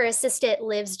her assistant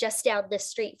lives just down the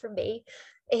street from me.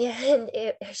 And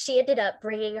she ended up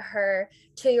bringing her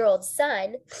 2-year-old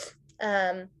son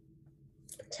to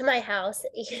my house.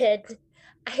 And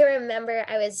I remember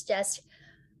I was just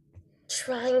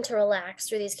trying to relax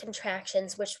through these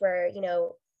contractions, which were,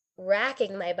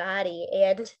 racking my body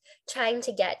and trying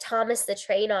to get Thomas the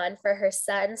train on for her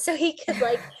son so he could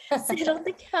like sit on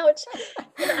the couch.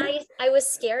 And I was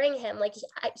scaring him. Like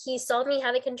he saw me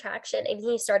have a contraction and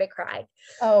he started crying.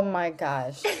 Oh my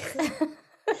gosh.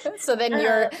 So then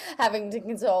you're Um, having to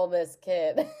console this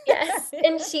kid. yes.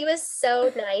 And she was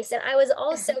so nice. And I was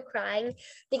also crying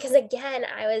because again,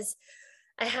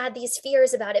 I had these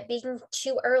fears about it being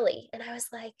too early. And I was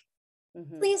like,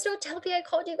 please don't tell me I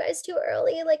called you guys too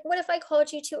early. Like, what if I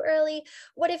called you too early?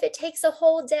 What if it takes a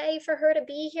whole day for her to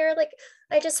be here? Like,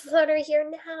 I just want her here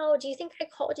now. Do you think I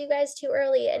called you guys too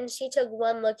early? And she took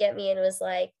one look at me and was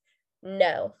like,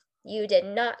 no, you did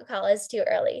not call us too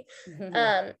early.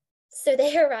 So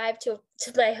they arrived to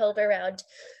my home around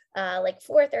like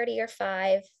 4:30 or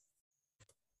 5.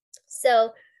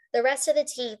 So the rest of the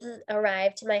team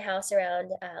arrived to my house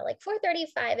around like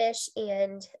 4:35ish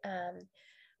and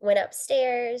went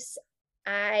upstairs.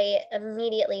 I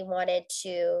immediately wanted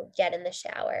to get in the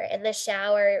shower. And the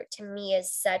shower to me is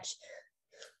such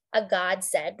a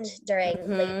godsend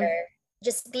during labor.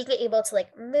 Just being able to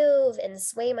like move and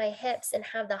sway my hips and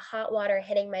have the hot water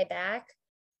hitting my back.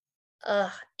 It I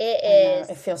know. is.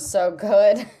 It feels so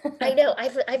good. I know.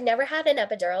 I've never had an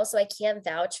epidural, so I can't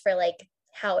vouch for like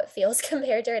how it feels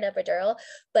compared to an epidural.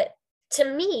 But to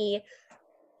me,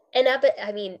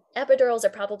 epidurals are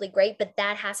probably great, but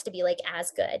that has to be like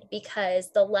as good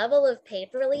because the level of pain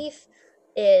relief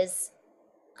is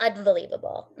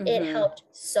unbelievable. It helped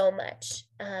so much.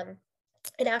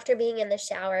 And after being in the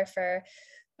shower for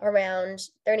around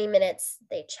 30 minutes,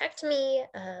 they checked me.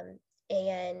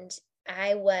 And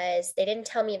they didn't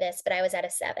tell me this, but I was at a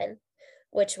 7,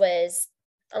 which was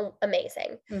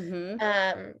amazing.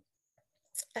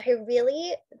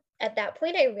 At that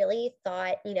point, I really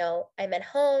thought, I'm at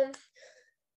home.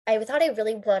 I thought I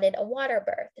really wanted a water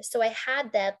birth. So I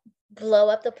had them blow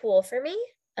up the pool for me.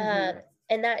 And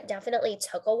that definitely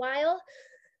took a while.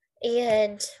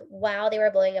 And while they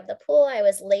were blowing up the pool, I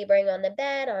was laboring on the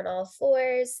bed on all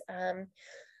fours,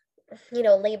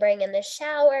 laboring in the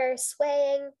shower,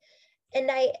 swaying. And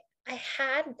I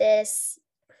had this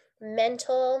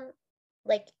mental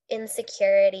like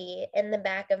insecurity in the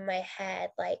back of my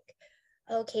head, like,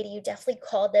 oh, Katie, you definitely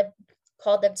called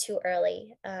them too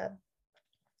early.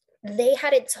 They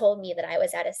hadn't told me that I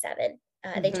was at a 7.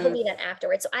 They told me that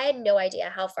afterwards. So I had no idea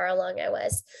how far along I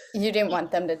was. You didn't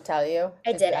want them to tell you?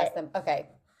 I Did you didn't. ask them? Okay.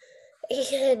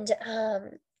 And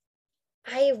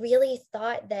I really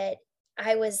thought that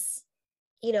I was,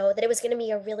 that it was going to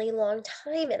be a really long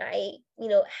time. And I,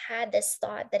 had this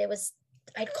thought that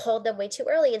I'd called them way too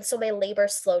early. And so my labor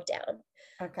slowed down.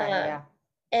 Okay, yeah.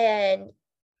 And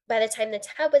by the time the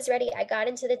tub was ready, I got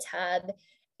into the tub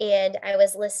and I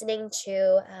was listening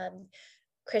to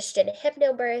Christian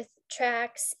hypnobirth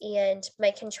tracks, and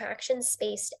my contractions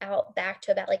spaced out back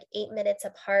to about like 8 minutes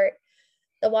apart.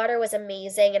 The water was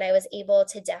amazing and I was able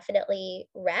to definitely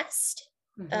rest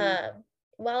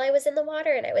while I was in the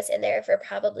water, and I was in there for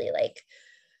probably like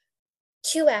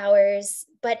 2 hours.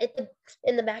 But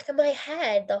in the back of my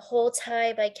head, the whole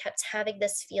time I kept having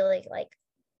this feeling like,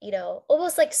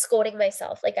 almost like scolding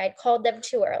myself, like I'd called them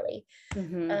too early.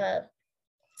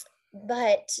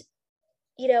 But,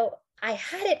 I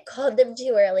hadn't called them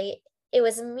too early. It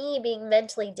was me being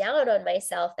mentally down on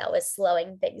myself that was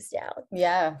slowing things down.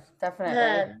 Yeah,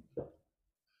 definitely.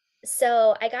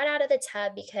 So I got out of the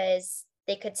tub because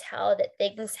they could tell that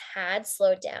things had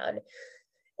slowed down.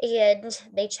 And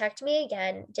they checked me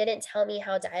again, didn't tell me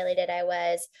how dilated I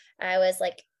was. I was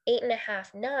like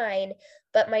 8.5, 9,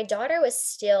 but my daughter was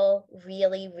still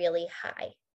really, really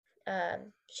high.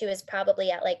 She was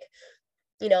probably at like,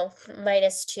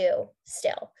 -2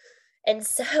 still. And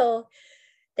so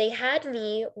they had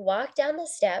me walk down the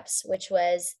steps, which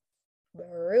was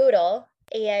brutal,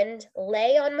 and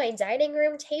lay on my dining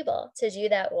room table to do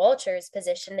that Walters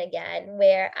position again,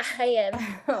 where I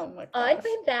am Oh my on gosh.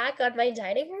 my back on my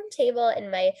dining room table and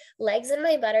my legs and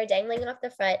my butt are dangling off the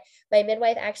front. My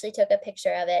midwife actually took a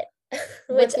picture of it.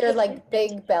 With your like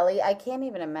big belly, I can't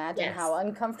even imagine how Yes.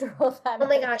 uncomfortable that Oh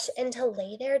my is. gosh. And to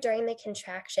lay there during the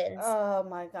contractions. Oh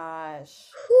my gosh.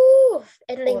 Whew,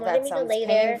 and they Oh, wanted that me to sounds lay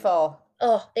there. painful.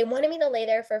 Oh, they wanted me to lay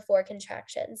there for 4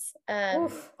 contractions.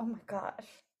 Oof. Oh my gosh.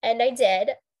 And I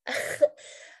did.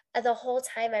 The whole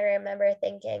time I remember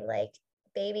thinking like,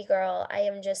 baby girl, I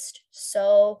am just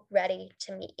so ready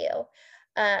to meet you.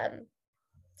 And,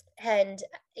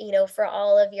 for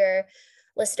all of your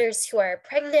listeners who are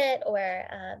pregnant or,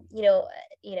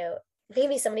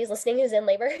 maybe somebody's listening who's in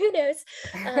labor, who knows?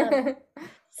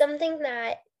 Something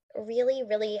that really,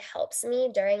 really helps me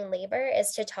during labor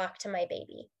is to talk to my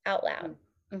baby out loud.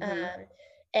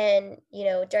 And,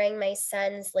 during my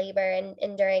son's labor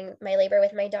and during my labor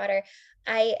with my daughter,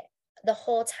 I, the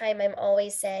whole time I'm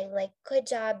always saying like, good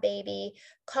job, baby,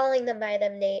 calling them by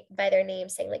their name,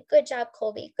 saying like, good job,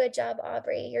 Colby, good job,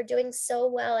 Aubrey, you're doing so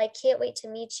well. I can't wait to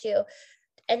meet you.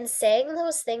 And saying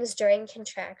those things during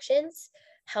contractions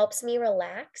helps me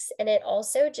relax. And it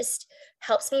also just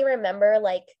helps me remember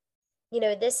like,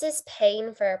 this is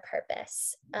pain for a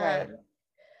purpose. Right.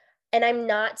 And I'm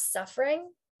not suffering.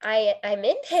 I'm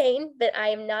in pain, but I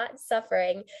am not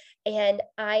suffering. And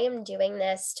I am doing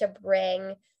this to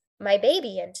bring my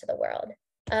baby into the world.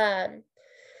 And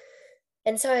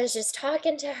so I was just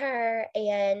talking to her,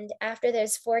 and after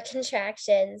those 4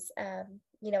 contractions,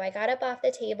 I got up off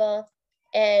the table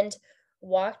and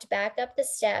walked back up the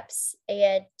steps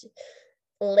and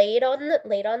laid on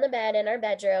the bed in our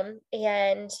bedroom,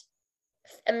 and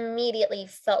immediately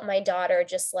felt my daughter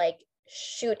just like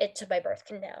shoot into my birth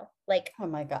canal. Like, Oh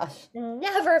my gosh.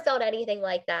 never felt anything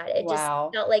like that. It just Wow.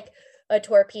 felt like a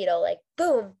torpedo, like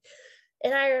boom.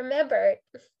 And I remember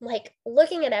like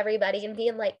looking at everybody and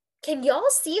being like, can y'all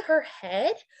see her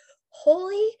head?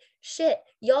 Holy shit.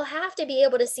 Y'all have to be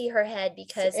able to see her head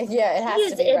because Yeah, it she has to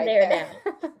is be in right there there.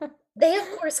 now. They of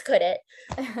course couldn't,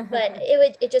 but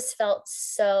it just felt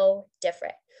so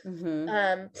different. Mm-hmm.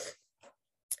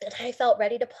 And I felt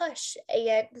ready to push.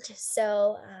 And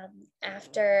so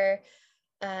after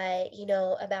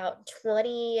about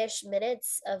 20-ish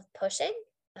minutes of pushing,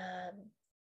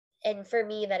 and for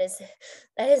me that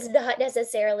is not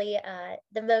necessarily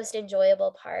the most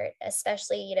enjoyable part,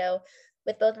 especially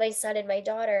with both my son and my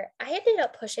daughter. I ended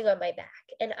up pushing on my back,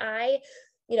 and I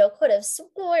could have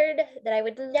sworn that I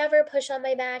would never push on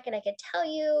my back, and I could tell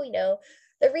you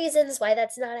the reasons why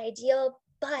that's not ideal,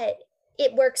 but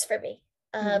it works for me.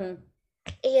 Mm-hmm.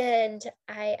 And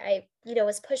I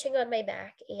was pushing on my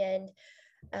back, and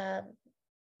um,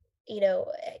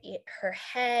 her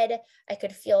head, I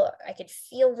could feel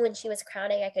when she was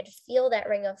crowning, I could feel that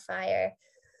ring of fire.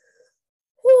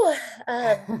 Whew,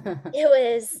 it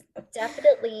was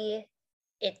definitely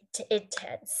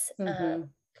intense. Mm-hmm.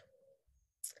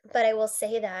 But I will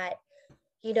say that,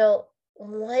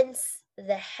 once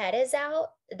the head is out,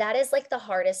 that is like the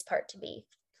hardest part to me.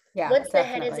 Yeah, Once the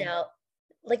head is definitely. out,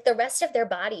 like the rest of their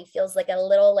body feels like a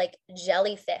little like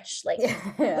jellyfish, like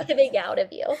Yeah. swimming out of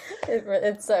you.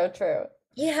 It's so true.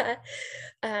 Yeah.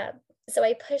 Um, so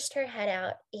I pushed her head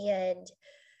out and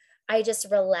I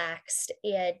just relaxed,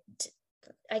 and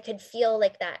I could feel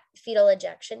like that fetal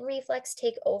ejection reflex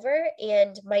take over,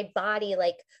 and my body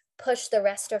like pushed the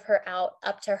rest of her out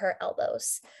up to her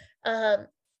elbows. Um,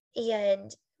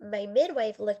 and my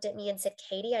midwife looked at me and said,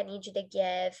 Katie, I need you to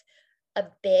give a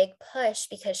big push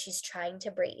because she's trying to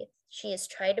breathe. She is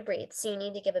trying to breathe. So you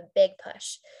need to give a big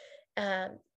push.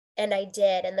 Um, and I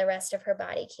did, and the rest of her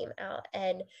body came out.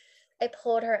 And I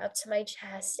pulled her up to my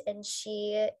chest, and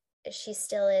she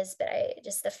still is, but I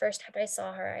just, the first time I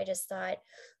saw her, I just thought,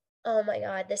 oh my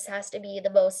God, this has to be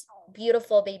the most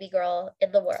beautiful baby girl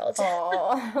in the world.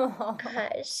 Oh.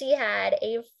 She had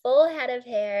a full head of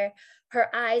hair.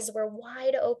 Her eyes were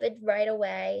wide open right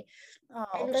away. Oh,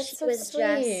 And that's she so was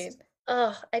sweet. just,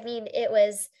 oh, I mean, it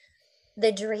was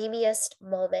the dreamiest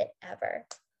moment ever.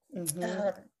 Mm-hmm.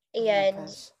 Um, Oh my and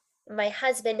gosh. my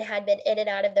husband had been in and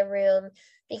out of the room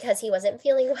because he wasn't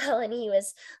feeling well and he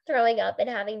was throwing up and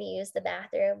having to use the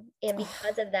bathroom. And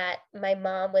because of that, my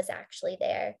mom was actually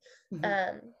there. Mm-hmm.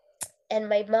 Um, and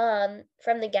my mom,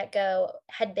 from the get-go,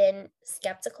 had been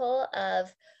skeptical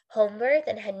of home birth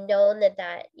and had known that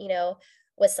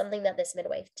was something that this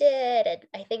midwife did. And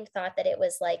I think thought that it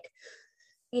was like,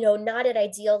 not an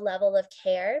ideal level of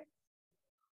care.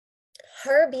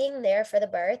 Her being there for the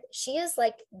birth, she is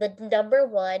like the number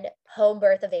one home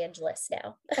birth evangelist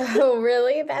now. Oh,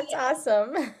 really? That's Yeah.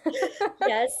 awesome.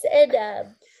 Yes.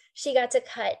 And she got to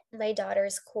cut my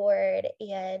daughter's cord,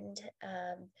 and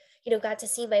got to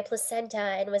see my placenta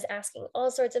and was asking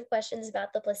all sorts of questions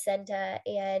about the placenta,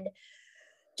 and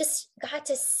just got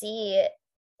to see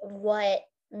what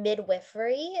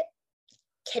midwifery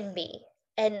can be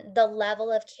and the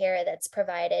level of care that's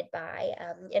provided by,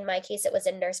 in my case, it was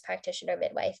a nurse practitioner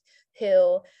midwife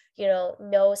who,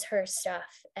 knows her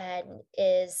stuff and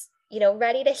is,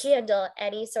 ready to handle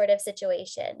any sort of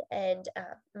situation. And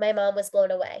my mom was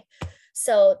blown away.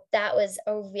 So that was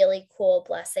a really cool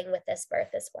blessing with this birth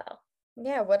as well.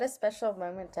 Yeah, what a special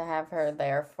moment to have her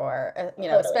there for, Totally.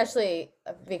 especially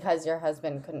because your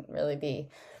husband couldn't really be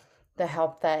the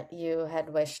help that you had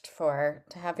wished for.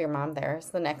 To have your mom there is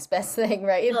the next best thing,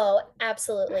 right? Oh,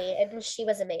 absolutely. And she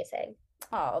was amazing.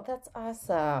 Oh, that's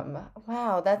awesome.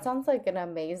 Wow, that sounds like an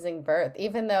amazing birth,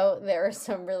 even though there are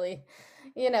some really,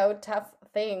 tough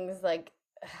things like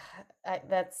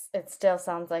it still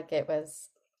sounds like it was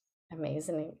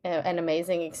amazing, an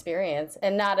amazing experience,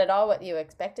 and not at all what you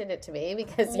expected it to be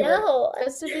because you were No,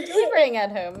 supposed to be delivering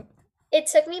at home. it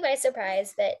took me by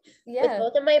surprise, but with Yeah,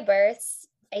 both of my births,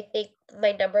 I think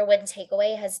my number one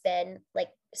takeaway has been like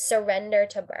surrender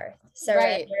to birth.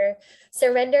 right.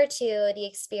 Surrender to the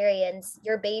experience.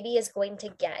 Your baby is going to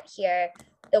get here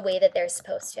the way that they're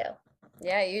supposed to.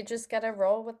 Yeah, you just gotta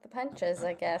roll with the punches,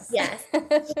 I guess. Yes.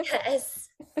 Yes.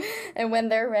 And when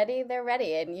they're ready,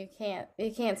 and you can't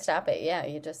stop it. Yeah,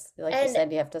 you just, like you And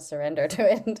said, you have to surrender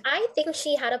to it. I think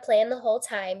she had a plan the whole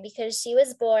time because she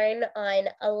was born on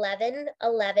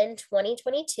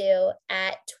 11/11/2022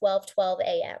 at 12:12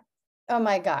 a.m. Oh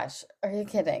my gosh, are you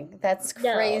kidding? That's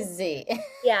No. crazy.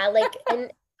 Yeah, like,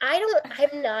 and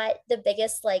I'm not the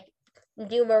biggest like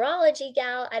numerology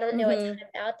gal. I don't know a Hmm. ton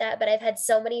about that, but I've had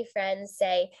so many friends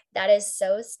say that is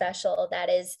so special. That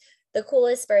is the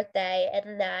coolest birthday,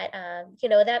 and that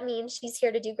that means she's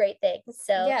here to do great things.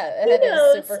 So Yeah, who that is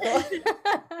knows? super cool.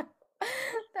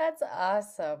 That's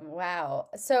awesome. Wow.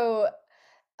 So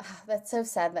that's so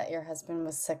sad that your husband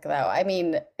was sick, though. I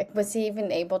mean, was he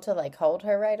even able to like hold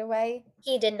her right away?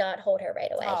 He did not hold her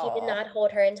right away. He did Oh. not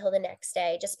hold her until the next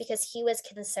day, just because he was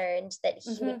concerned that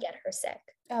he would Hmm. get her sick.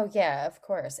 Oh yeah, of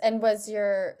course. And was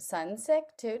your son sick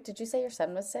too? Did you say your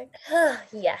son was sick?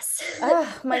 Yes.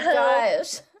 Oh my So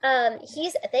gosh.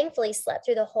 he's thankfully slept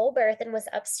through the whole birth and was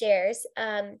upstairs.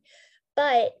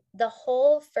 But the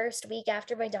whole first week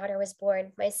after my daughter was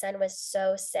born, my son was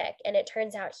so sick, and it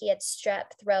turns out he had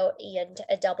strep throat and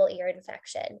a double ear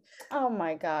infection. Oh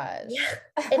my gosh. Yeah.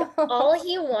 And all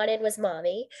he wanted was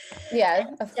mommy. Yeah,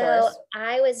 And of so course.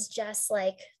 I was just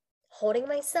like holding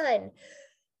my son.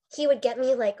 He would get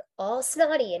me like all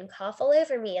snotty and cough all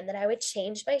over me, and then I would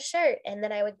change my shirt, and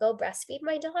then I would go breastfeed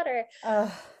my daughter,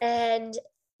 Oh, and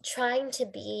trying to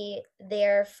be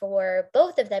there for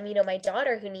both of them. My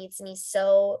daughter, who needs me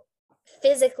so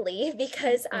physically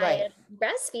because I right. am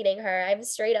breastfeeding her, I'm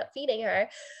straight up feeding her.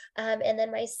 And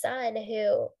then my son,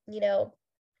 who,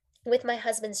 with my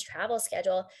husband's travel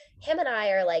schedule, him and I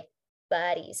are like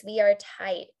buddies. We are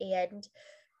tight, and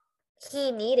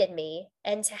he needed me,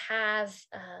 and to have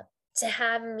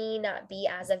me not be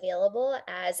as available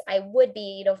as I would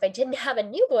be, if I didn't have a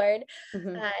newborn,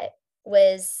 Hmm. uh,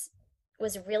 was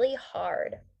was really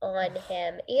hard on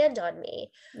him and on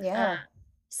me. Uh, Yeah.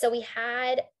 so we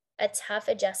had a tough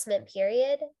adjustment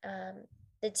period,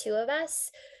 the two of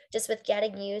us, just with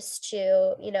getting used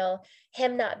to,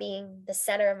 him not being the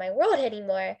center of my world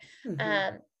anymore. Hmm.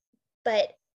 Um,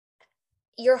 but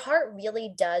your heart really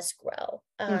does grow.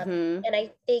 Hmm. And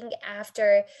I think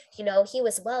after, he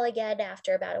was well again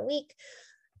after about a week,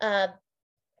 um,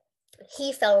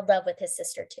 he fell in love with his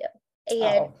sister too.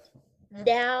 And Oh.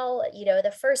 now,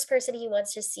 the first person he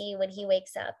wants to see when he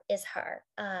wakes up is her.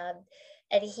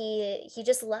 And he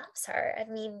just loves her. I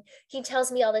mean, he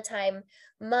tells me all the time,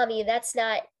 "Mommy, that's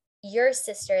not your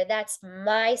sister, that's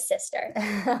my sister."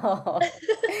 Oh,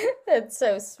 that's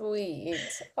so sweet.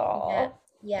 Yeah, Oh.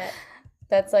 yeah,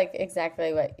 That's like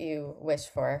exactly what you wish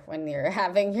for when you're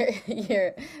having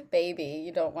your baby.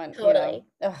 You don't want. totally.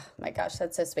 Oh my gosh,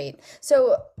 that's so sweet.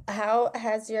 So, how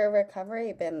has your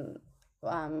recovery been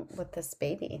with this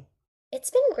baby? It's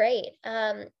been great.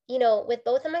 With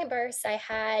both of my births, I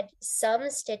had some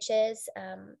stitches.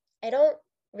 I don't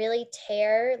really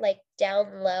tear like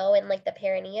down low in like the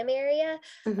perineum area.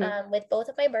 Hmm. With both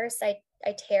of my births, I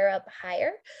tear up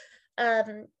higher.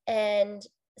 And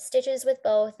stitches with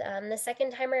both. The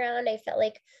second time around, I felt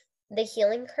like the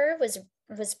healing curve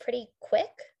was pretty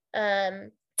quick.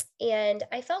 Um, and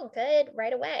I felt good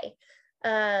right away.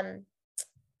 Um,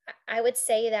 I would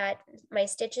say that my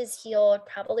stitches healed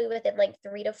probably within like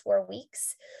 3 to 4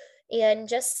 weeks. And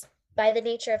just by the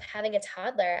nature of having a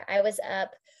toddler, I was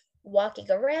up walking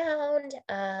around,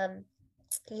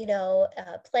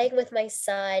 playing with my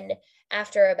son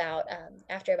after about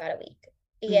a week.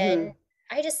 And Hmm.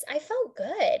 I felt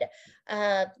good.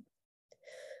 Um,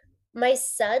 my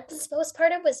son's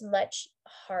postpartum was much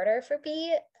harder for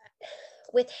me.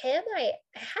 With him, I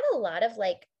had a lot of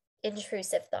like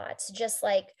intrusive thoughts, just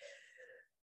like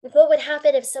what would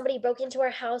happen if somebody broke into our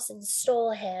house and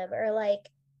stole him, or like,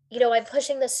 I'm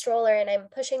pushing the stroller and I'm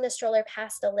pushing the stroller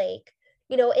past a lake.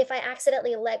 If I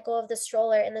accidentally let go of the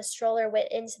stroller and the stroller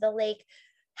went into the lake,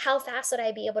 how fast would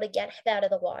I be able to get him out of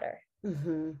the water?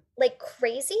 Hmm. Like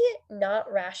crazy,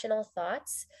 not rational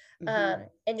thoughts, Hmm.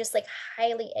 and just like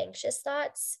highly anxious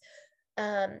thoughts.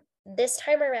 This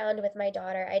time around with my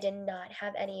daughter, I did not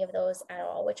have any of those at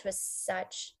all, which was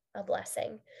such a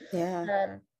blessing. Yeah.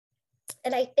 um,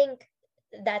 and I think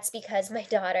that's because my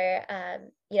daughter,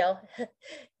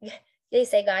 they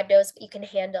say God knows what you can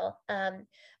handle.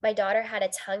 My daughter had a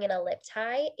tongue and a lip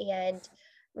tie, and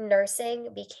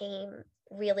nursing became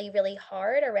really, really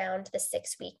hard around the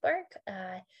 6-week mark.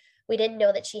 We didn't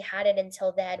know that she had it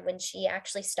until then, when she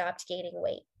actually stopped gaining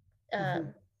weight.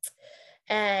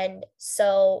 And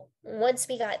so once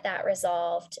we got that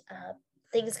resolved,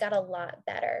 things got a lot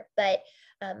better. But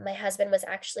my husband was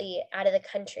actually out of the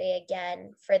country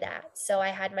again for that. So I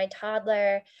had my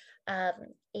toddler,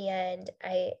 and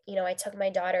I took my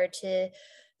daughter to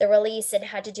the release and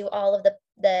had to do all of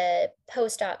the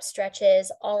post-op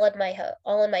stretches all on my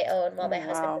own while my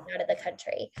husband was out of the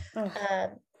country.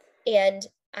 And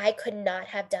I could not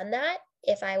have done that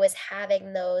if I was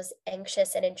having those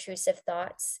anxious and intrusive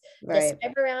thoughts this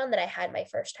time around that I had my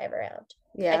first time around.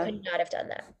 I could not have done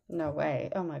that. No way.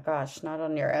 Oh my gosh, not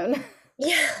on your own.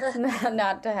 Yeah.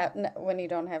 Not to have, when you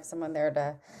don't have someone there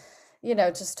to,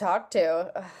 just talk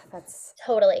to. That's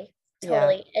Totally. yeah.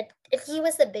 And he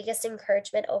was the biggest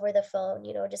encouragement over the phone,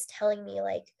 just telling me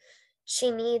like,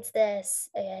 she needs this,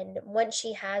 and once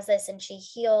she has this and she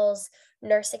heals,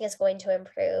 nursing is going to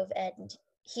improve. And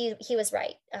he was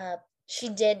right. She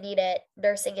did need it.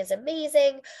 Nursing is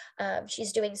amazing.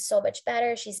 She's doing so much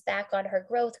better. She's back on her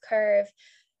growth curve,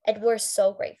 and we're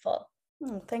so grateful.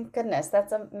 Oh, thank goodness.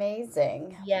 That's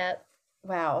amazing. Yeah.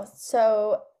 Wow.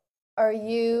 So are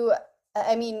you,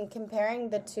 I mean, comparing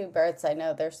the two births, I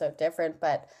know they're so different,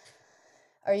 but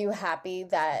are you happy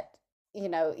that,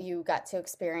 you got to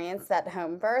experience that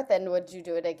home birth? And would you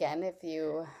do it again if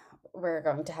you were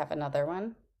going to have another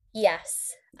one?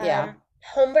 Yes. Yeah.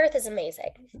 Home birth is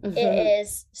amazing. It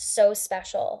is so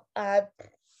special.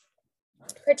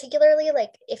 Particularly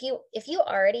like if you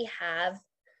already have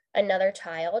another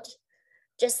child,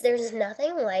 just there's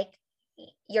nothing like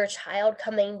your child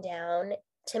coming down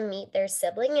to meet their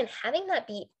sibling and having that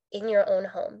be in your own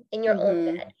home, in your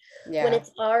own bed. When Yeah.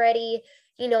 it's already,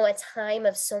 a time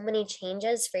of so many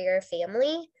changes for your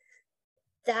family,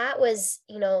 that was,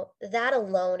 that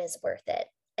alone is worth it.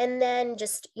 And then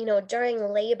just,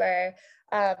 during labor,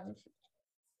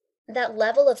 that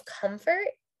level of comfort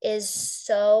is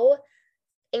so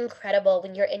incredible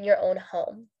when you're in your own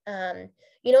home. I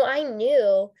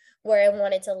knew where I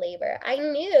wanted to labor. I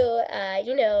knew,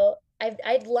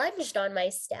 I'd lunged on my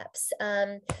steps.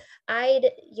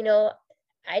 I'd,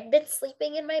 I'd been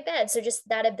sleeping in my bed. So just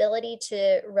that ability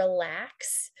to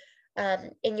relax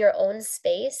in your own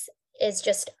space is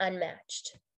just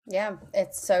unmatched. Yeah,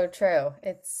 it's so true.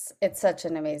 It's such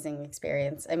an amazing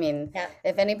experience. I mean, Yeah.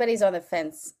 if anybody's on the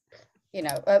fence,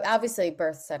 obviously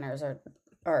birth centers are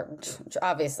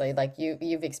obviously like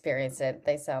you've experienced it.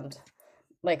 They sound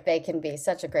like they can be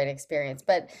such a great experience,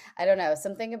 but I don't know,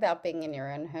 something about being in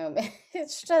your own home,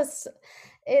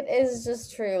 it is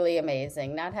just truly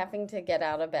amazing. Not having to get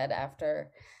out of bed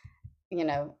after, you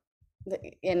know,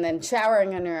 and then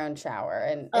showering in your own shower,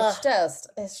 and it's just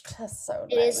so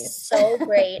It is nice. so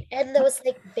great. And those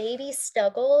like baby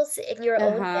snuggles in your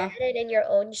own Uh-huh. bed and in your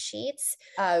own sheets,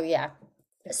 Oh yeah,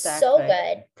 so exactly.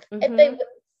 good. And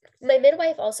Mm-hmm. my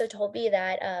midwife also told me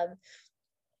that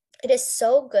it is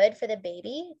so good for the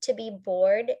baby to be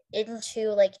born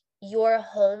into like your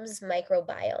home's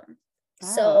microbiome. Oh,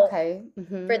 So okay.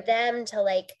 Mm-hmm. for them to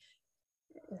like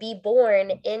be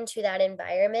born into that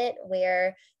environment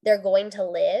where they're going to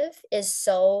live is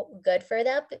so good for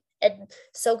them and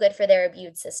so good for their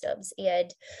immune systems.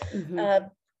 And Mm-hmm.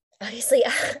 obviously,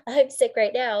 I'm sick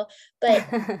right now, but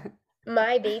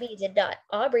my baby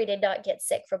Aubrey did not get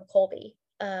sick from Colby.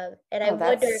 And I Oh,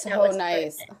 wonder that's if that so was worth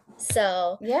nice. it.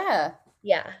 So, Yeah.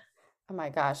 yeah, Oh my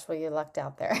gosh, well, you lucked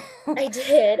out there. I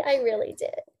did. I really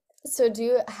did. So, do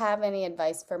you have any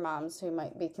advice for moms who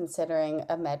might be considering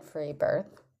a med-free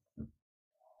birth?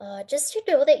 Just to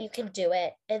know that you can do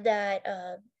it, and that,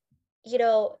 you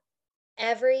know,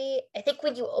 I think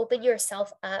when you open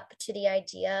yourself up to the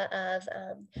idea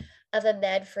of a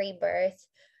med-free birth,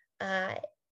 uh,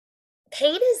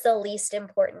 pain is the least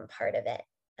important part of it.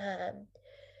 Um,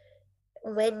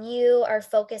 when you are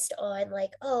focused on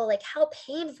like, oh, like how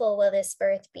painful will this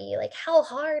birth be? Like how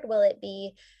hard will it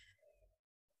be?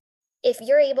 If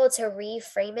you're able to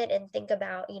reframe it and think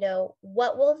about,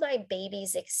 what will my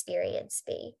baby's experience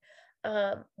be?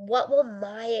 What will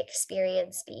my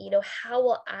experience be? How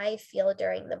will I feel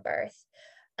during the birth?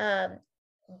 Um,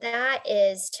 that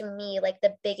is to me like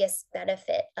the biggest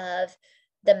benefit of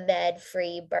the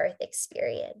med-free birth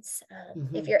experience. If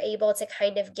Mm-hmm. you're able to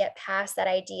kind of get past that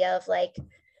idea of like,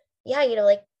 yeah,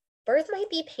 like birth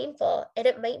might be painful and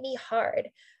it might be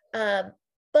hard.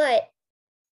 But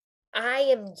I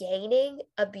am gaining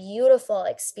a beautiful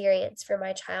experience for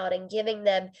my child and giving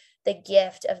them the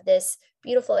gift of this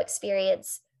beautiful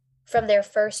experience from their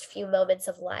first few moments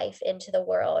of life into the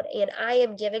world. And I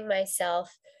am giving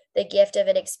myself the gift of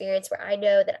an experience where I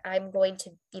know that I'm going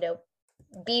to,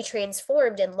 be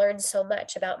transformed and learn so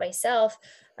much about myself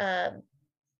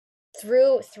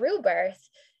through birth.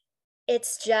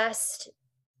 It's just,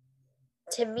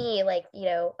 to me, like,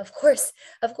 of course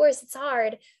it's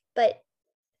hard, but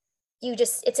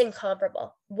it's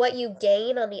incomparable. What you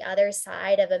gain on the other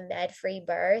side of a med-free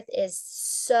birth is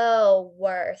so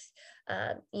worth,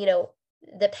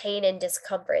 the pain and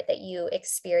discomfort that you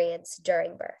experience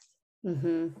during birth.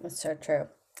 That's so true.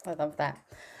 I love that.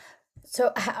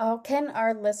 So how can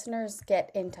our listeners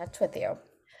get in touch with you?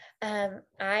 I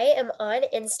am on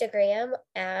Instagram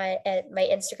at my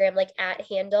Instagram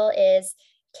 @handle is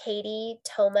Katie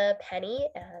Toma Penny.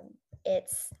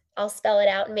 I'll spell it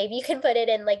out, and maybe you can put it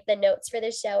in the notes for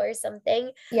the show or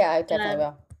something. Yeah, I definitely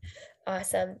will.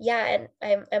 Awesome. Yeah,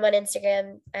 and I'm on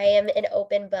Instagram. I am an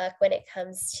open book when it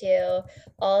comes to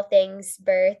all things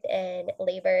birth and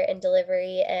labor and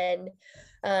delivery and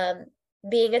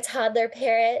being a toddler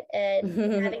parent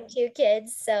and having 2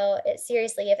 kids. So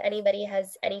seriously, if anybody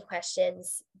has any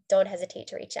questions, don't hesitate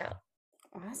to reach out.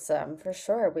 Awesome, for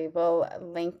sure. We will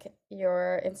link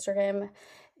your Instagram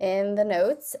in the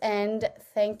notes. And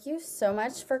thank you so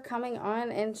much for coming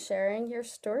on and sharing your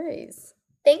stories.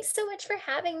 Thanks so much for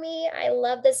having me. I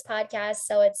love this podcast,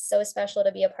 so it's so special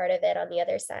to be a part of it on the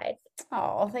other side.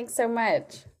 Oh, thanks so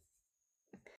much.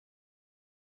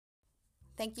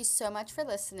 Thank you so much for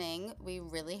listening. We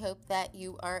really hope that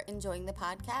you are enjoying the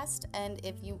podcast. And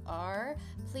if you are,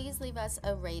 please leave us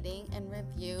a rating and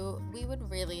review. We would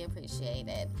really appreciate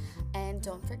it. And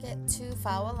don't forget to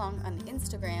follow along on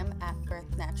Instagram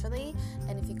 @birthnaturally.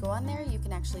 And if you go on there, you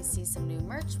can actually see some new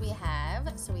merch we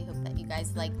have. So we hope that you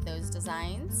guys like those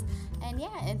designs. And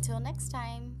yeah, until next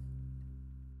time.